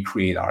only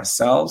recreate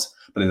ourselves,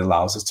 but it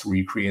allows us to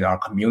recreate our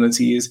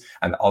communities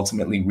and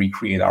ultimately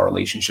recreate our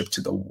relationship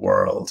to the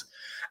world.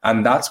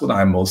 And that's what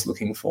I'm most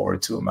looking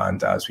forward to,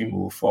 Amanda, as we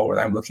move forward.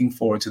 I'm looking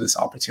forward to this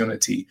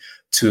opportunity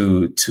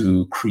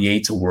to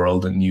create a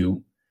world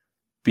anew.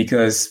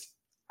 Because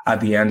at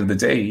the end of the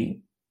day,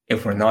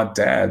 if we're not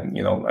dead,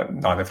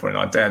 not if we're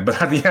not dead,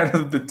 but at the end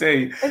of the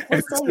day,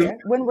 we're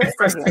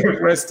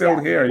still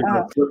here,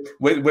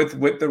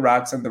 with the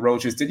rats and the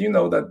roaches. Did you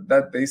know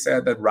that they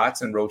said that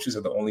rats and roaches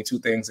are the only two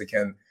things that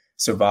can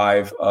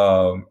survive,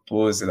 what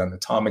was it, an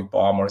atomic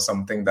bomb or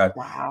something, that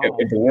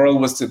if the world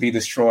was to be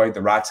destroyed,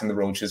 the rats and the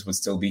roaches would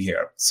still be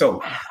here.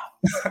 So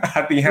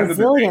at the end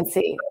resiliency. of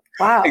the day,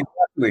 wow.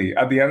 Exactly.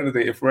 At the end of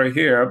the day, if we're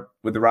here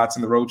with the rats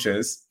and the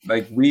roaches,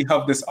 like, we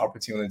have this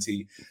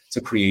opportunity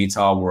to create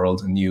our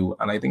world anew.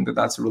 And I think that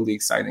that's a really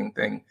exciting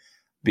thing,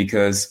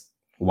 because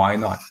why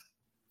not?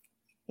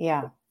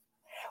 Yeah.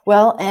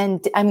 Well,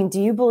 and I mean,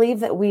 do you believe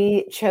that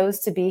we chose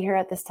to be here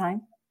at this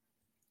time?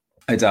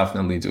 I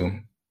definitely do.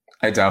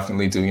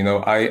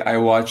 I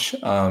watch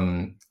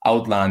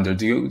Outlander.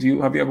 Have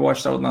you ever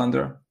watched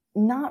Outlander?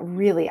 Not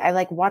really.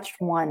 I watched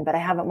one, but I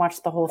haven't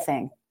watched the whole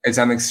thing. It's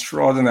an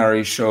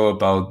extraordinary show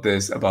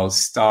about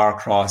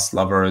star-crossed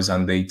lovers,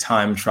 and they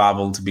time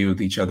travel to be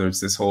with each other.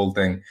 It's this whole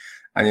thing.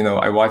 And,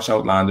 I watch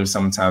Outlander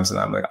sometimes and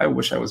I'm like, I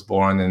wish I was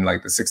born in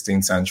like the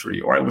 16th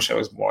century, or I wish I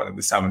was born in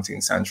the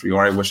 17th century,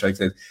 or I wish I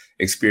could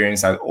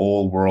experience that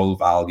old world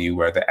value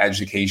where the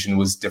education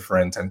was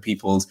different and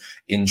people's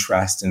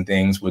interest in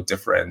things were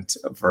different,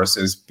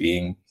 versus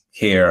being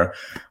here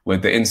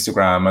with the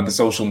Instagram and the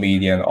social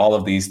media and all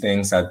of these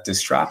things that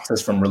distract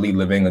us from really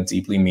living a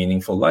deeply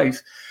meaningful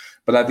life.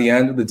 But at the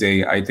end of the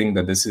day, I think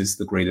that this is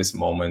the greatest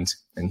moment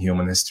in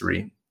human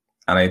history.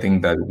 And I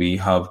think that we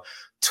have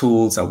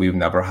tools that we've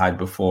never had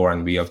before,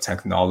 and we have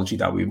technology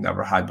that we've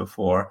never had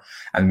before,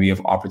 and we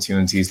have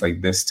opportunities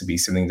like this to be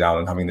sitting down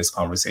and having this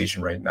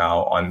conversation right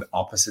now on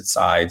opposite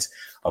sides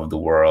of the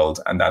world,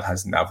 and that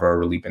has never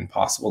really been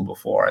possible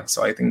before. And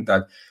so I think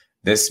that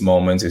this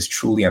moment is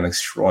truly an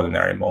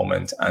extraordinary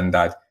moment, and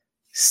that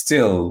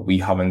still we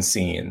haven't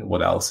seen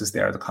what else is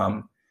there to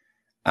come.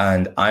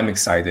 And I'm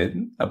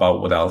excited about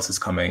what else is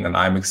coming, and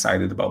I'm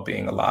excited about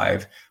being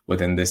alive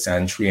within this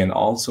century, and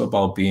also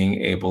about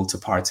being able to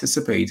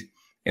participate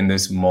in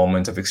this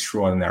moment of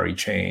extraordinary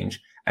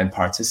change and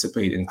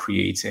participate in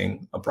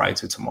creating a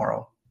brighter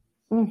tomorrow.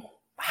 Wow,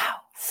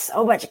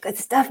 so much good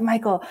stuff,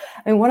 Mychal.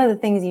 I mean, one of the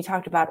things you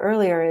talked about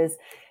earlier is,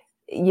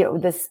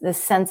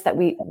 this sense that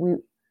we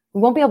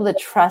won't be able to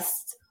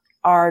trust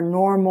our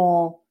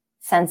normal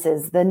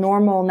senses, the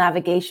normal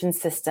navigation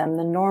system,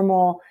 the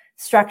normal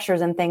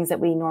structures and things that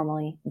we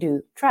normally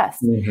do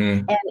trust.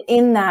 Mm-hmm. And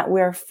in that,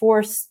 we're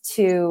forced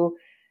to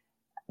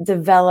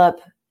develop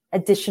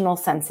additional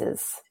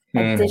senses,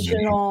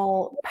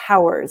 additional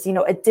powers,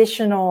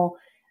 additional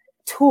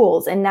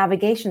tools and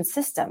navigation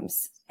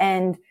systems.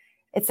 And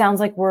it sounds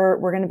like we're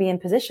going to be in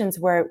positions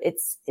where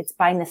it's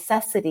by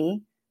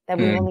necessity that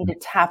we will need to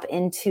tap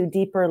into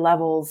deeper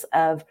levels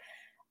of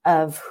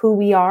who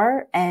we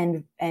are.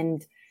 And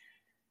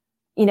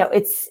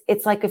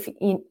it's like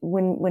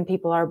when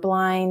people are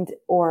blind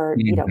or,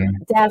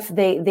 deaf,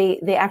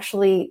 they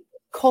actually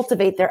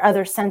cultivate their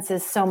other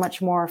senses so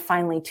much more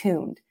finely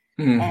tuned.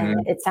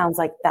 And it sounds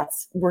like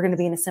we're going to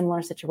be in a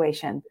similar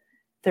situation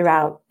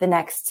throughout the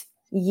next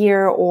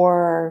year,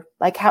 or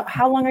like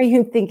how long are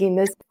you thinking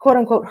this quote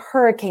unquote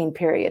hurricane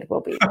period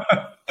will be?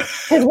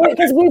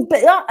 Because we've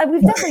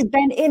definitely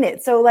been in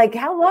it. So like,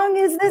 how long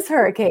is this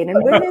hurricane?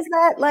 And when is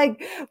that,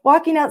 like,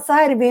 walking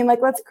outside and being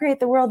like, let's create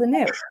the world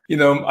anew?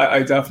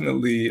 I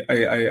definitely,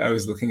 I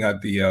was looking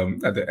at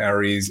the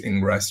Aries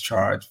ingress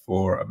chart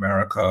for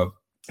America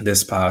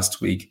this past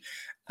week,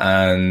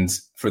 and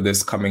for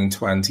this coming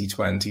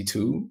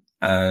 2022.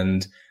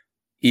 And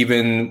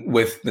even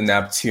with the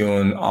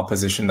Neptune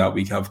opposition that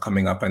we have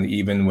coming up, and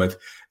even with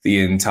the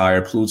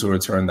entire Pluto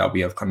return that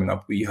we have coming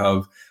up, we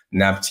have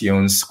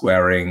Neptune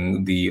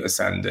squaring the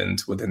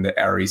ascendant within the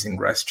Aries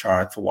ingress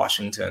chart for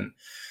Washington,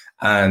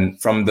 and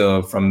from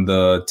the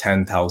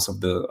 10th house of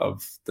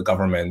the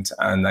government.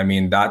 And I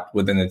mean, that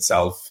within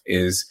itself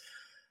is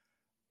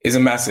a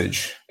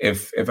message,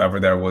 if ever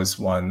there was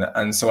one.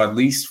 And so at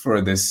least for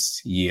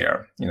this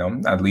year,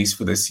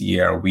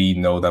 we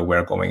know that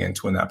we're going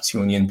into a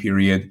Neptunian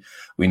period.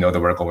 We know that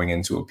we're going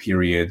into a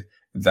period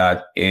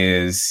that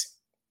is,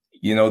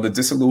 the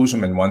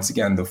disillusionment, once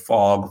again, the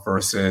fog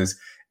versus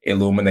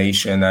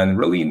illumination, and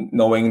really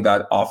knowing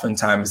that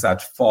oftentimes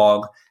that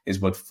fog is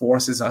what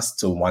forces us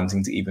to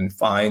wanting to even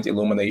find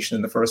illumination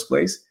in the first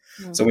place.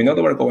 Mm-hmm. So we know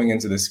that we're going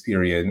into this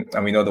period,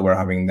 and we know that we're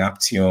having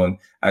Neptune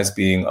as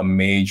being a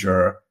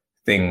major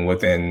thing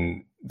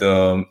within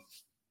the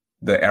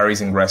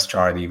Aries ingress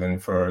chart, even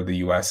for the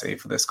USA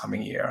for this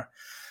coming year.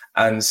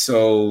 And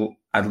so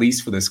at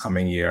least for this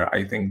coming year,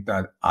 I think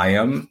that I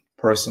am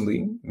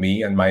personally,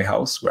 me and my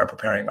house, we're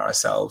preparing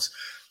ourselves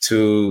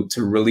to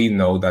really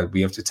know that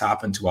we have to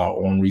tap into our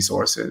own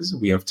resources.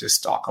 We have to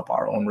stock up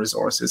our own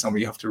resources, and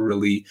we have to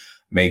really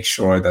make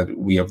sure that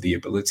we have the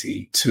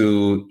ability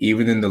to,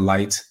 even in the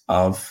light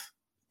of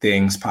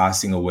things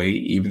passing away,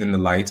 even in the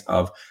light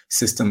of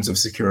systems of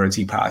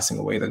security passing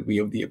away, that we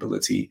have the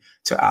ability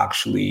to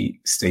actually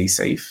stay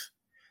safe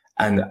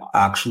and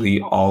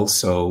actually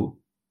also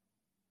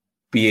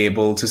be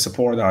able to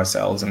support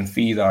ourselves and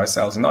feed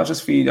ourselves, and not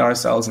just feed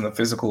ourselves in a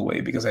physical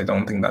way, because I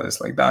don't think that it's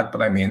like that,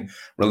 but I mean,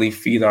 really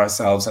feed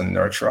ourselves and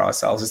nurture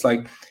ourselves. It's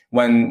like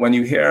when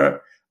you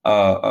hear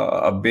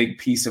a big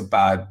piece of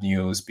bad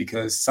news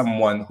because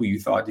someone who you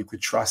thought you could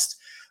trust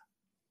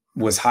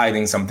was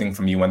hiding something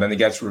from you, and then it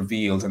gets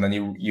revealed, and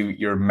then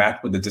you're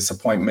met with the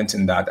disappointment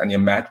in that, and you're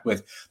met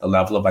with a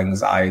level of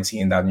anxiety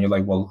in that, and you're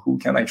like, well, who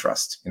can I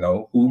trust?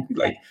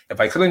 Like, if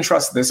I couldn't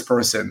trust this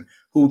person,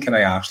 who can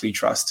I actually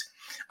trust?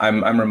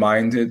 I'm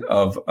reminded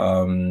of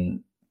what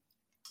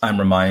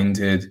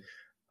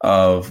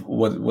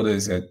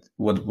is it?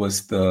 What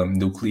was the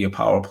nuclear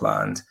power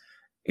plant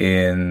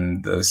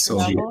in the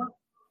Soviet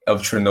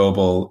of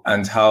Chernobyl,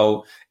 and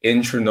how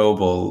in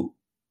Chernobyl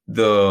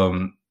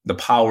the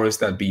powers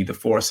that be, the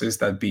forces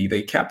that be,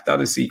 they kept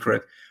that a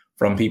secret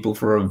from people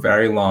for a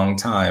very long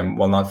time.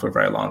 Well, not for a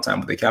very long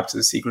time, but they kept it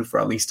a secret for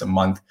at least a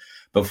month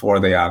before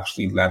they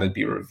actually let it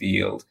be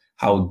revealed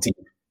how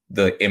deep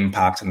the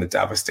impact and the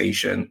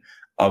devastation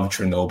of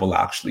Chernobyl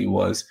actually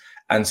was.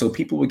 And so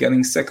people were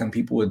getting sick and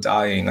people were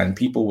dying, and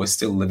people were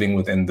still living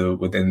within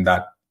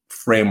that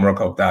framework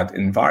of that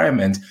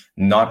environment,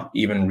 not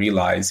even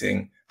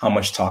realizing how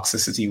much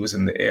toxicity was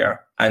in the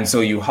air. And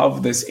so you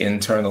have this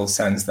internal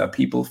sense that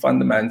people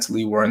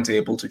fundamentally weren't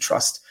able to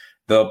trust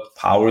the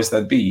powers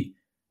that be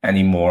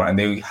anymore. And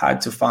they had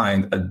to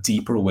find a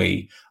deeper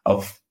way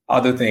of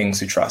other things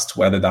to trust,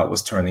 whether that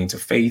was turning to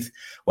faith,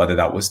 whether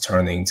that was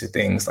turning to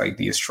things like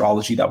the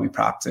astrology that we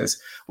practice,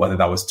 whether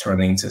that was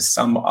turning to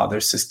some other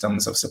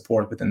systems of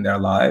support within their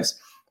lives.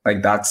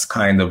 Like, that's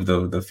kind of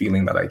the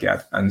feeling that I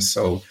get. And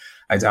so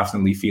I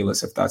definitely feel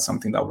as if that's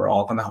something that we're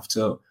all going to have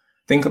to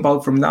think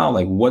about from now.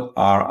 Like, what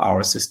are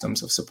our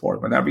systems of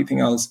support when everything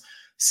else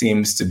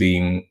seems to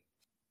be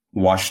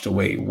washed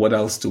away? What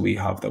else do we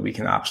have that we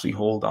can actually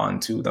hold on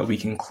to, that we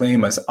can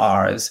claim as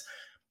ours,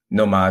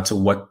 no matter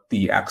what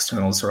the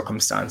external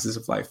circumstances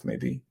of life may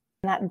be?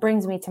 That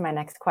brings me to my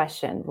next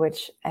question,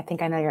 which I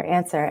think I know your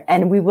answer.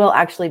 And we will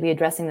actually be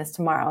addressing this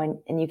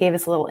tomorrow. And you gave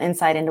us a little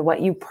insight into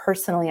what you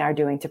personally are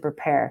doing to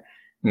prepare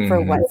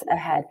for what's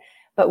ahead.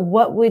 But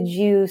what would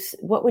you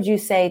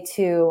say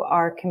to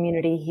our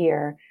community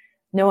here,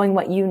 knowing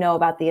what you know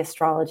about the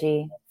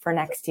astrology for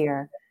next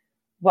year?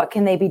 What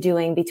can they be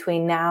doing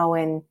between now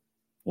and,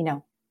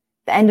 the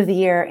end of the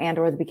year and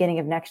or the beginning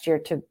of next year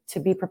to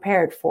be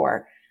prepared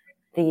for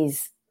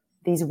these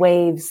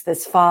waves,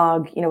 this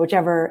fog,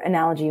 whichever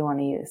analogy you want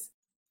to use?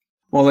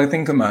 Well, I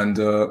think,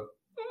 Amanda,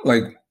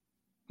 like,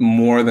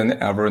 more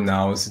than ever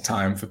now is the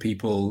time for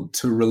people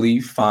to really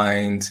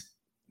find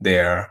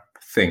their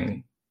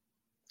thing,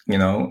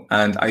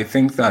 and I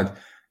think that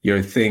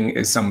your thing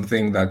is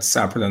something that's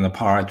separate and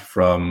apart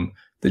from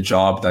the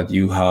job that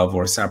you have,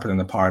 or separate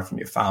and apart from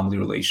your family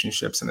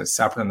relationships, and it's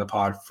separate and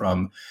apart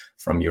from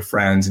your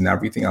friends and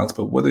everything else.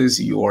 But what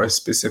is your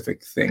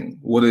specific thing?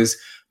 What is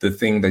the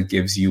thing that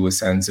gives you a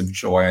sense of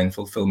joy and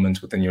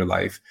fulfillment within your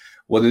life?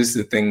 What is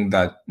the thing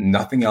that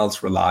nothing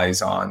else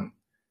relies on?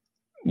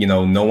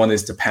 No one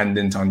is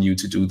dependent on you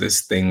to do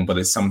this thing, but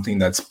it's something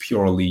that's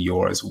purely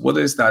yours. What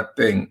is that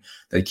thing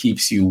that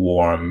keeps you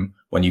warm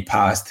when you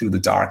pass through the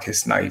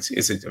darkest night?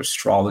 Is it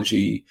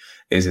astrology?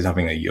 Is it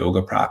having a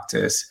yoga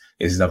practice?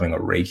 Is it having a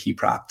Reiki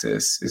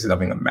practice? Is it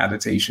having a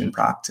meditation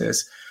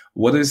practice?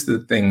 What is the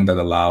thing that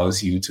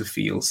allows you to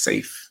feel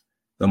safe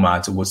no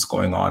matter what's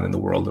going on in the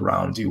world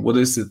around you? What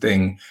is the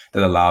thing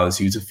that allows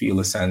you to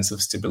feel a sense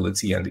of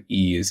stability and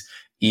ease,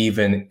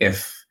 even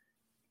if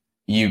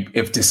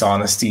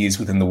dishonesties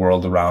within the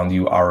world around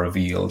you are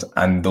revealed,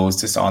 and those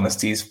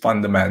dishonesties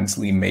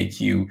fundamentally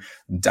make you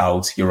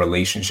doubt your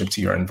relationship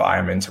to your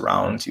environment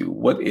around you?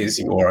 What is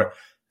your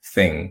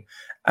thing?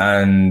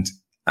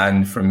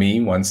 And for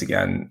me, once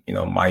again,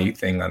 my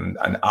thing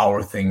and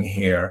our thing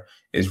here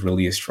is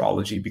really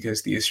astrology,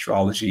 because the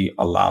astrology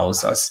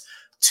allows us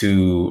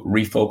to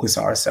refocus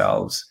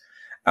ourselves.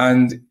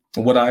 And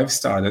what I've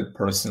started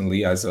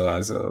personally as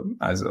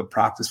a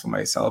practice for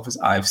myself is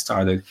I've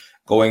started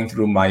going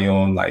through my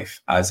own life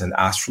as an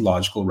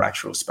astrological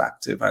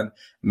retrospective and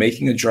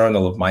making a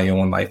journal of my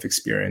own life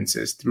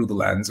experiences through the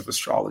lens of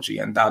astrology,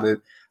 and that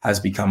it has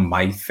become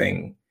my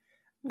thing.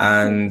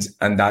 And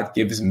that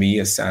gives me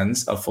a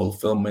sense of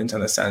fulfillment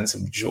and a sense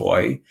of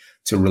joy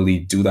to really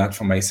do that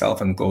for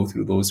myself and go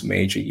through those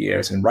major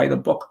years and write a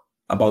book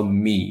about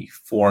me,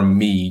 for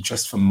me,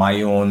 just for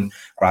my own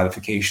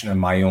gratification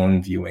and my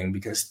own viewing,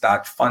 because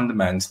that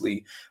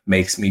fundamentally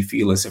makes me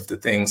feel as if the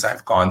things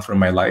I've gone through in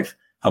my life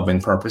have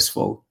been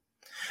purposeful.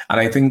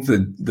 And I think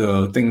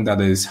the thing that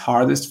is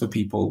hardest for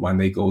people when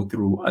they go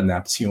through a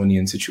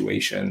Neptunian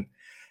situation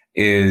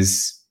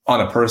is, on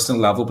a personal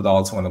level, but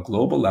also on a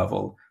global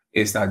level,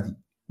 is that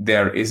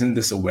there isn't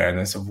this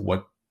awareness of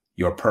what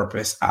your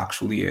purpose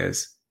actually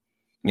is.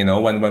 You know,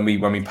 when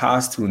we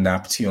pass through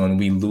Neptune,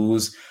 we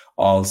lose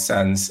all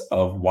sense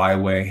of why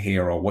we're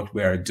here or what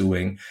we're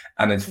doing.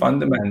 And it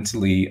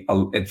fundamentally,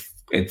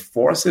 it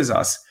forces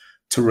us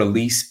to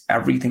release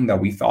everything that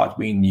we thought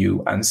we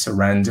knew and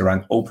surrender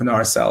and open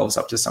ourselves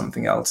up to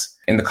something else.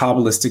 In the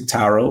Kabbalistic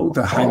Tarot,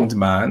 the Hanged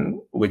Man,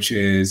 which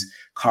is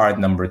card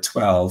number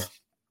 12,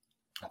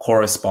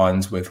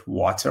 corresponds with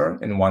water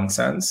in one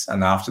sense.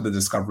 And after the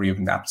discovery of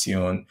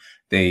Neptune,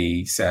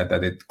 they said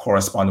that it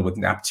corresponded with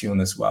Neptune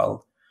as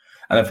well.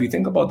 And if we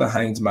think about the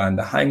Hanged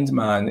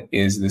Man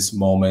is this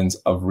moment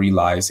of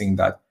realizing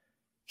that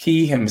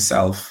he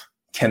himself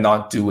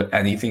cannot do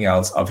anything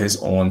else of his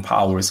own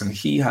powers, and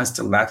he has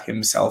to let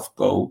himself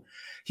go.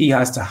 He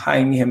has to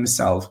hang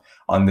himself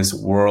on this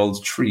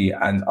world tree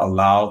and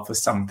allow for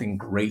something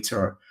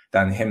greater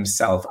than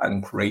himself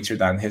and greater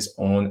than his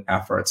own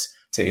efforts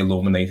to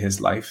illuminate his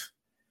life.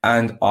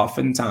 And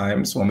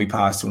oftentimes when we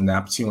pass through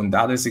Neptune,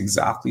 that is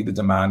exactly the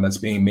demand that's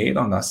being made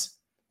on us,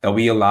 that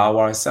we allow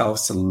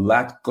ourselves to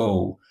let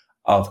go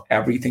of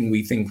everything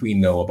we think we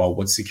know about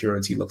what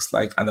security looks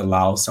like and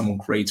allow some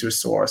greater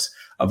source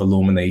of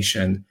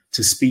illumination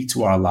to speak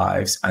to our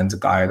lives and to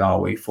guide our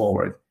way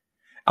forward.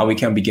 And we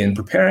can begin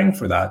preparing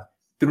for that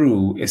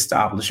through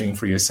establishing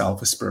for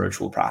yourself a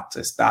spiritual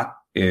practice. That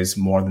is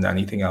more than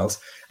anything else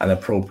an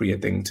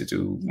appropriate thing to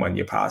do when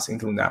you're passing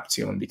through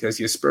Neptune, because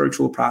your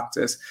spiritual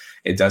practice,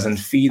 it doesn't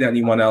feed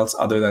anyone else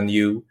other than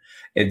you.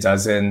 It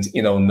doesn't,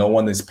 no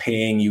one is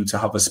paying you to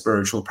have a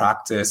spiritual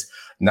practice.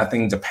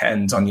 Nothing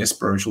depends on your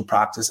spiritual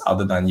practice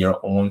other than your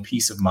own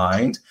peace of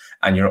mind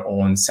and your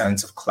own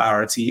sense of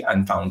clarity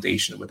and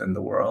foundation within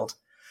the world.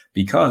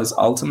 Because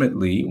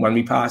ultimately, when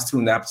we pass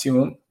through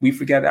Neptune, we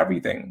forget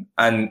everything.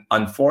 And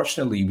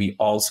unfortunately, we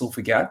also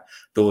forget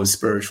those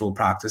spiritual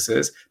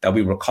practices that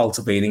we were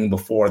cultivating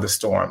before the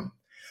storm.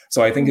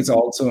 So I think it's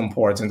also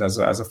important as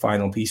a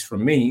final piece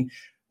from me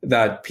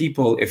that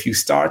people, if you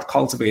start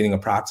cultivating a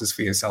practice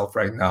for yourself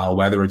right now,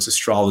 whether it's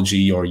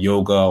astrology or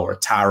yoga or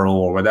tarot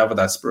or whatever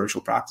that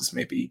spiritual practice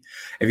may be,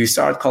 if you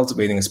start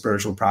cultivating a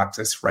spiritual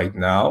practice right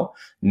now,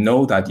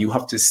 know that you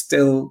have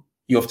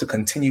to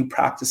continue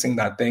practicing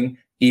that thing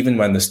even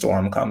when the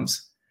storm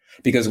comes.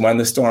 Because when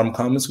the storm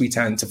comes, we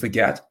tend to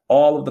forget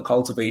all of the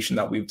cultivation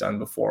that we've done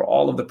before,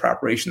 all of the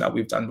preparation that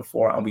we've done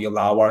before, and we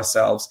allow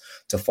ourselves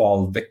to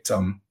fall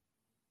victim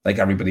like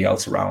everybody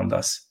else around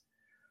us.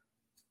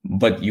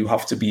 But you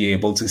have to be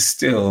able to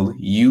still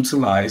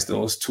utilize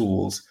those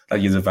tools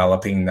that you're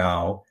developing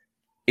now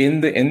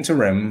in the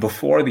interim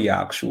before the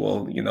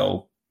actual,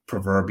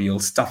 proverbial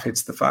stuff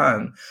hits the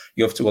fan.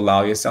 You have to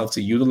allow yourself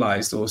to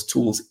utilize those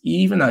tools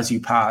even as you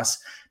pass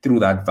through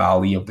that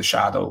valley of the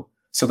shadow,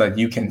 so that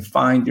you can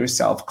find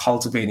yourself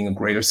cultivating a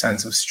greater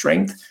sense of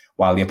strength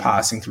while you're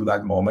passing through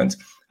that moment,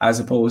 as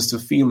opposed to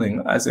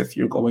feeling as if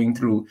you're going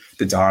through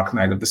the dark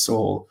night of the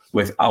soul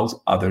without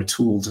other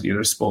tools at your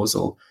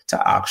disposal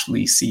to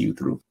actually see you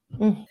through.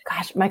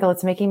 Gosh, Mychal,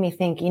 it's making me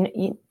think,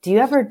 do you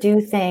ever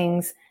do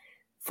things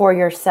for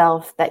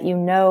yourself that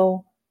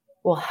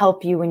will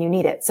help you when you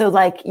need it? So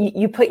like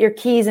you put your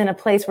keys in a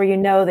place where you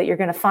know that you're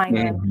going to find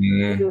them.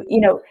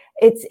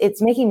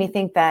 It's making me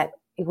think that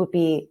it would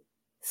be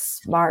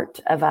smart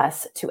of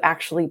us to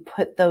actually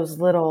put those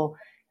little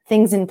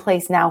things in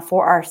place now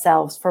for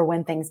ourselves for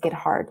when things get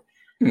hard.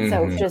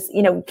 So just,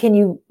 can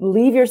you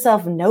leave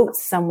yourself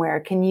notes somewhere?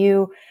 Can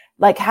you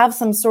have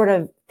some sort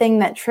of thing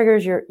that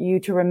triggers you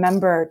to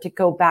remember to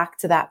go back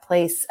to that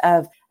place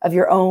of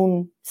your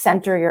own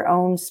center, your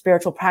own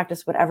spiritual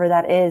practice, whatever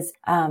that is?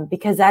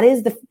 Because that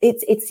is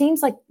it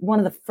seems like one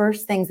of the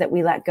first things that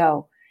we let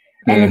go.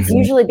 And it's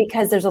usually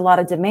because there's a lot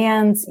of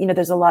demands,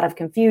 there's a lot of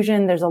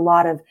confusion. There's a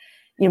lot of,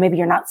 maybe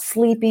you're not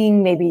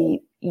sleeping,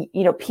 maybe,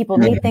 people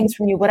need things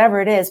from you, whatever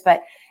it is,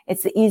 but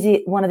it's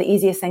one of the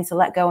easiest things to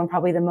let go and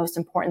probably the most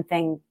important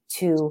thing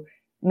to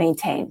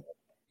maintain.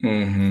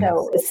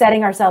 So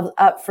setting ourselves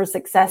up for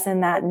success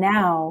in that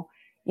now,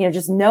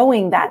 just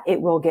knowing that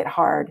it will get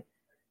hard,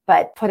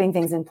 but putting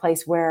things in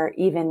place where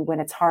even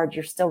when it's hard,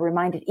 you're still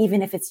reminded,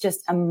 even if it's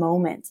just a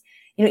moment,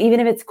 even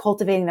if it's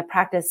cultivating the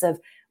practice of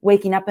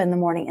waking up in the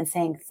morning and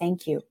saying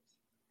thank you.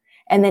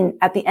 And then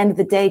at the end of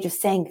the day, just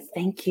saying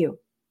thank you,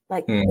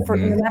 for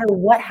no matter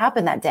what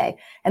happened that day.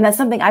 And that's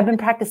something I've been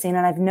practicing.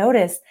 And I've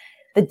noticed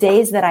the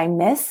days that I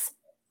miss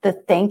the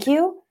thank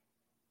you,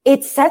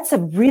 it sets a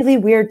really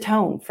weird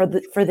tone for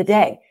the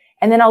day.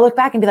 And then I'll look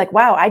back and be like,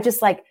 wow, I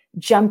just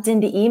jumped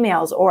into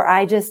emails, or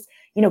I just,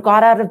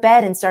 got out of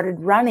bed and started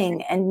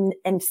running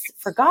and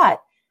forgot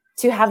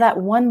to have that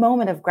one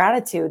moment of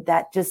gratitude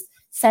that just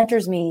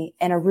centers me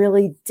in a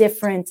really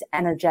different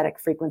energetic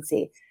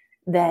frequency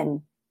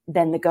than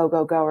the go,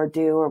 go, go or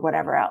do or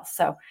whatever else.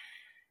 So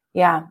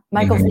yeah,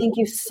 Mychal, thank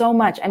you so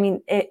much. I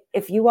mean,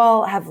 if you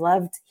all have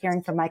loved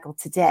hearing from Mychal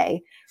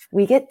today,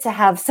 we get to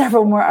have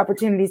several more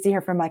opportunities to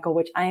hear from Mychal,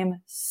 which I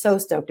am so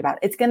stoked about.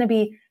 It's going to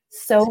be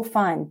so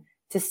fun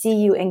to see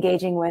you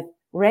engaging with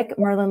Rick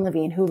Merlin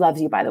Levine, who loves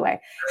you, by the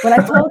way. When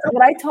I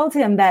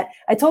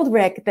told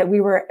Rick that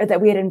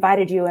we had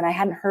invited you and I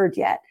hadn't heard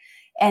yet.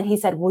 And he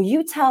said, will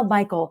you tell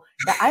Mychal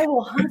that I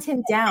will hunt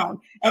him down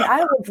and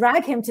I will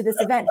drag him to this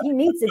event? He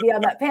needs to be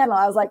on that panel.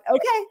 I was like,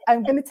 okay,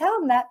 I'm going to tell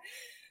him that.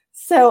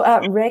 So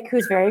Rick,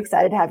 who's very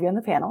excited to have you on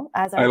the panel.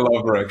 I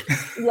love Rick.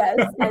 Yes,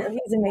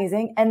 he's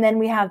amazing. And then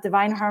we have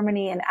Divine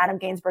Harmony and Adam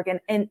Gainsbourg.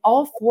 And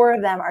all four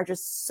of them are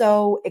just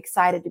so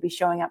excited to be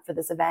showing up for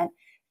this event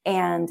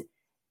and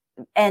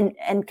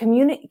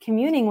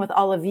communing with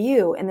all of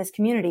you in this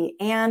community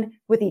and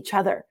with each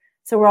other.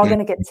 So we're all going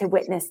to get to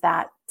witness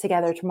that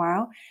together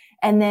tomorrow.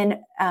 And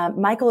then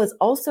Mychal is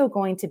also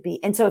going to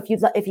be, and so if you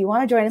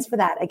want to join us for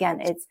that,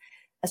 again, it's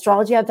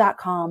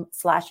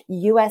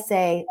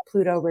astrologyhub.com/USA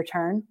Pluto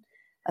return,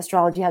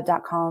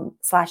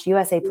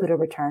 astrologyhub.com/USA Pluto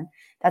return.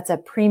 That's a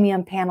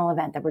premium panel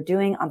event that we're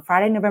doing on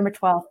Friday, November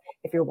 12th.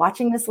 If you're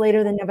watching this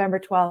later than November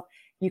 12th,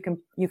 you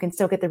can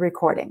still get the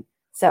recording.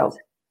 So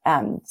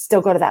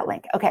still go to that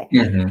link. Okay.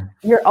 Mm-hmm.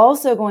 You're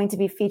also going to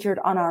be featured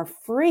on our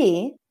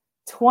free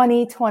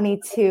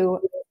 2022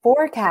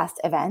 forecast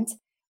event,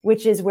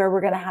 which is where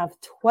we're going to have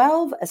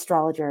 12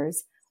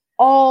 astrologers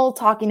all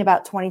talking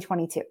about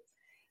 2022.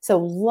 So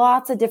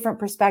lots of different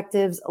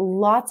perspectives,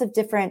 lots of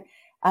different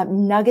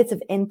nuggets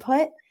of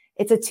input.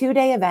 It's a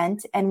 2-day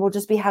event, and we'll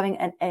just be having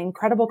an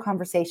incredible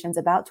conversations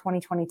about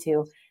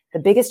 2022, the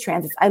biggest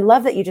transits. I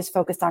love that you just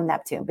focused on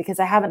Neptune,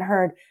 because I haven't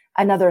heard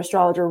another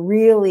astrologer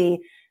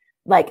really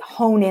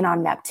hone in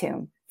on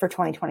Neptune for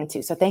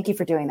 2022. So thank you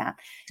for doing that.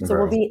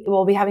 So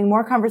we'll be having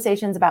more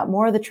conversations about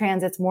more of the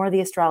transits, more of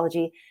the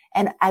astrology.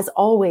 And as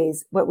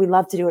always, what we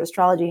love to do at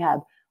Astrology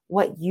Hub,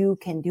 what you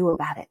can do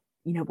about it.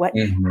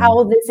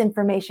 How this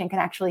information can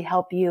actually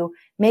help you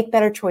make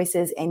better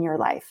choices in your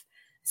life.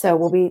 So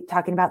we'll be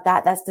talking about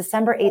that. That's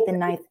December 8th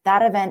and 9th.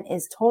 That event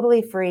is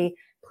totally free.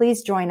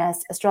 Please join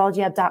us,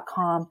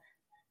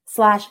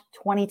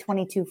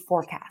 astrologyhub.com/2022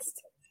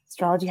 forecast.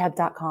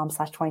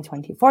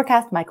 astrologyhub.com/2022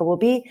 forecast. Mychal will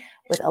be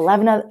with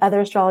 11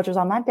 other astrologers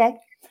on that day.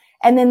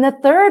 And then the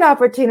third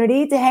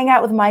opportunity to hang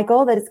out with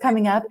Mychal that is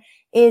coming up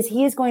is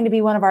he is going to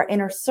be one of our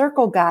Inner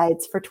Circle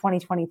guides for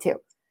 2022.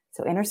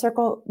 So Inner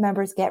Circle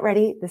members, get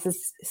ready. This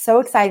is so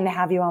exciting to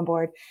have you on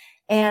board.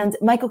 And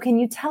Mychal, can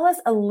you tell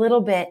us a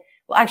little bit?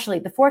 Well, actually,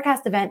 the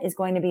forecast event is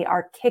going to be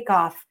our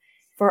kickoff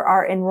for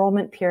our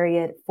enrollment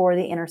period for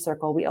the Inner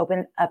Circle. We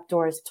open up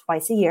doors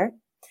twice a year.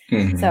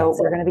 Mm-hmm. So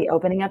we're going to be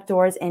opening up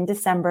doors in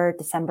December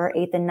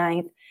 8th and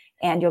 9th.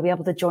 And you'll be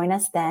able to join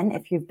us then.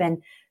 If you've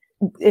been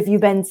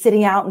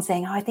sitting out and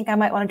saying, I think I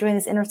might want to join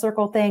this Inner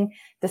Circle thing,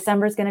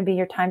 December is going to be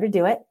your time to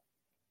do it.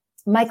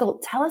 Mychal,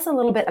 tell us a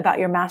little bit about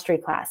your mastery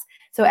class.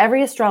 So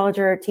every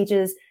astrologer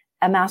teaches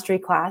a mastery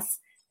class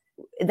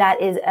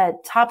that is a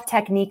top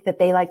technique that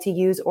they like to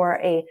use, or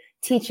a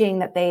teaching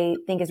that they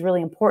think is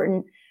really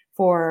important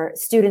for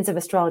students of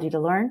astrology to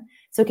learn.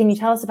 So can you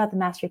tell us about the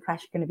mastery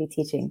class you're going to be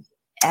teaching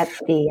at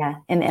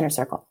in the Inner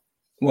Circle?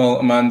 Well,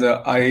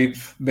 Amanda,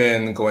 I've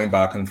been going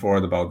back and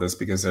forth about this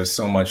because there's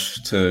so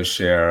much to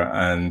share,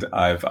 and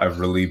I've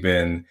really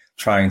been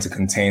trying to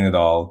contain it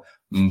all.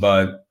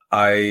 But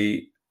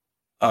I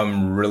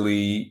am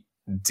really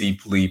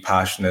deeply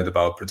passionate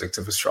about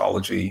predictive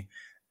astrology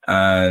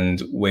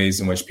and ways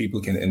in which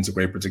people can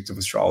integrate predictive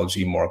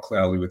astrology more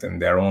clearly within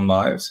their own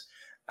lives.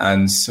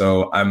 And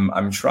so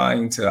I'm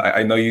trying to,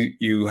 I know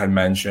you had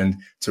mentioned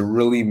to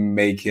really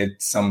make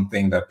it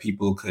something that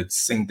people could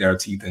sink their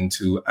teeth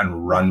into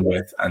and run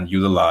with and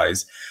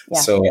utilize.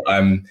 Yeah. So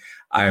I'm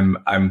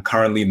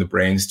currently in the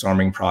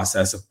brainstorming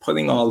process of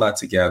putting all that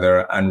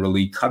together and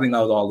really cutting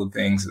out all the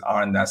things that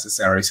aren't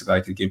necessary so that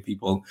I could give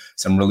people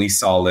some really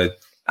solid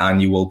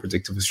annual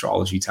predictive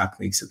astrology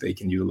techniques that they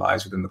can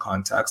utilize within the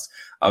context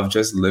of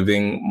just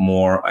living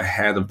more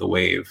ahead of the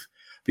wave.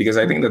 Because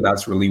I think that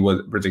that's really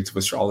what predictive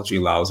astrology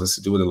allows us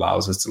to do. It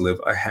allows us to live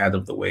ahead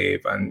of the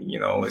wave. And,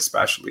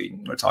 especially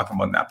we're talking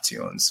about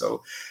Neptune.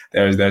 So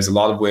there's a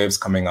lot of waves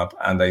coming up.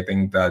 And I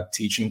think that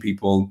teaching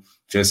people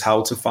just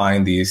how to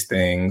find these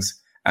things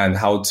and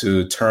how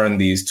to turn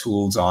these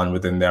tools on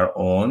within their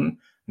own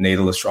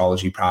natal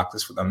astrology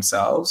practice for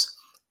themselves,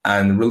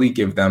 and really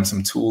give them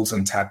some tools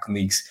and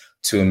techniques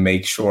to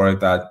make sure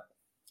that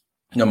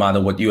no matter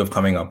what you have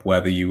coming up,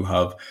 whether you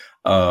have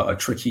a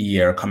tricky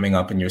year coming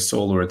up in your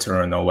solar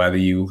return, or whether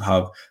you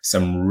have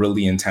some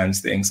really intense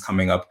things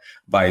coming up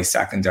by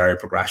secondary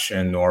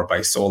progression or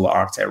by solar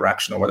arc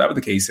direction, or whatever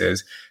the case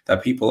is,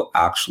 that people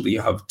actually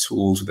have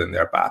tools within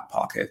their back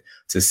pocket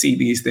to see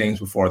these things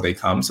before they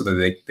come, so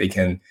that they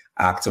can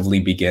actively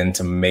begin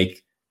to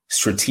make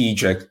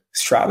strategic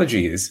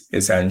strategies,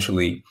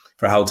 essentially,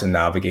 for how to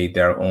navigate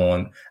their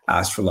own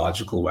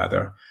astrological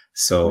weather.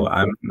 So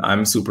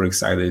I'm super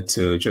excited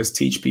to just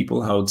teach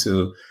people how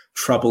to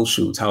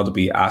troubleshoot, how to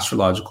be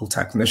astrological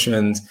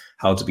technicians,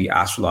 how to be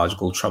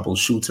astrological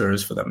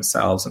troubleshooters for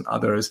themselves and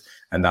others.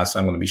 And that's why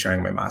I'm going to be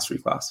sharing my mastery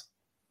class.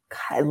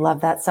 God, I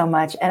love that so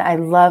much. And I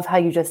love how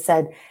you just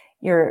said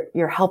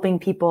you're helping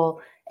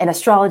people, and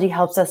astrology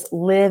helps us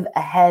live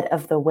ahead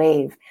of the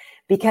wave.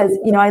 Because,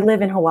 I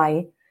live in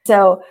Hawaii.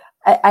 So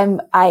I'm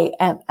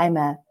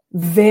a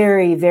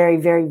very, very,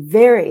 very,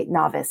 very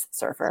novice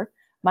surfer.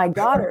 My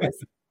daughters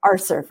are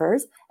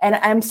surfers, and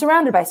I'm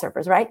surrounded by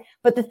surfers, right?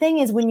 But the thing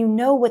is, when you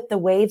know what the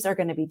waves are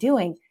going to be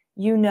doing,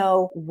 you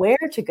know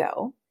where to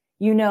go,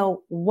 you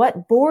know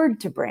what board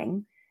to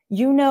bring,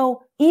 you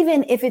know,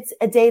 even if it's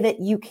a day that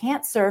you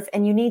can't surf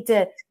and you need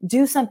to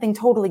do something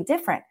totally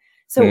different.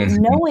 So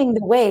knowing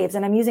the waves,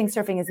 and I'm using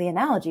surfing as the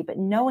analogy, but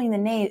knowing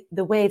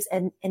the waves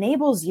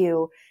enables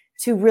you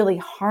to really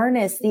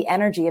harness the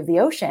energy of the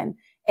ocean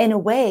in a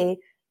way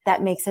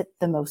that makes it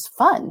the most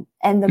fun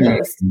and the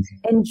most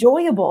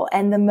enjoyable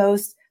and the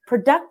most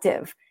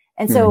productive.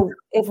 And so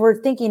if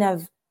we're thinking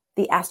of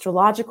the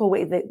astrological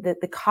way,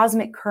 the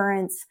cosmic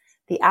currents,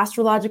 the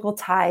astrological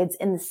tides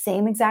in the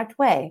same exact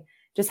way,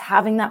 just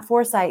having that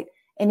foresight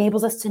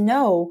enables us to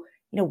know,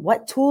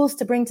 what tools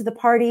to bring to the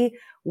party,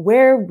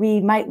 where we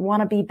might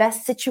want to be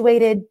best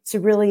situated to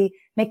really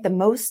make the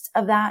most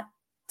of that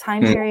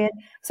time period.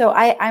 So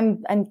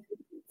I'm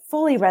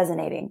fully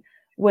resonating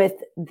with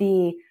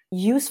the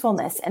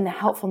usefulness and the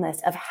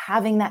helpfulness of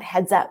having that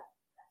heads up,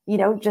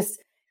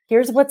 just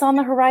here's what's on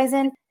the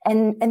horizon.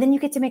 And then you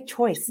get to make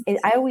choice.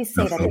 I always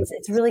say that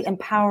it's really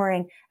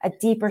empowering a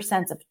deeper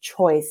sense of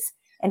choice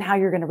in how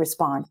you're going to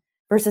respond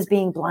versus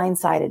being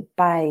blindsided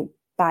by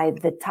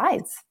the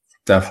tides.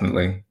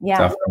 Definitely. Yeah.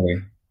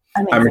 Definitely.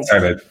 Amazing. I'm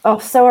excited. Oh,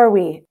 so are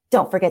we.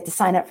 Don't forget to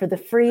sign up for the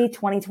free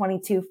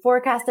 2022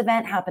 forecast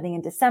event happening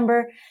in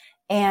December.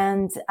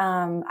 And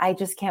I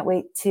just can't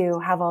wait to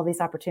have all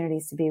these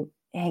opportunities to be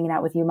hanging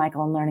out with you,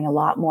 Mychal, and learning a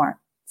lot more.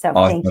 So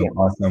Awesome, thank you.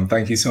 Awesome.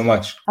 Thank you so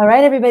much. All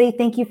right, everybody.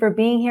 Thank you for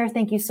being here.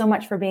 Thank you so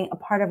much for being a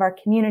part of our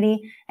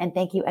community. And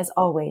thank you, as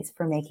always,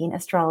 for making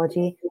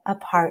astrology a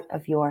part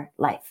of your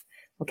life.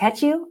 We'll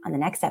catch you on the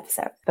next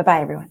episode.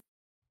 Bye-bye, everyone.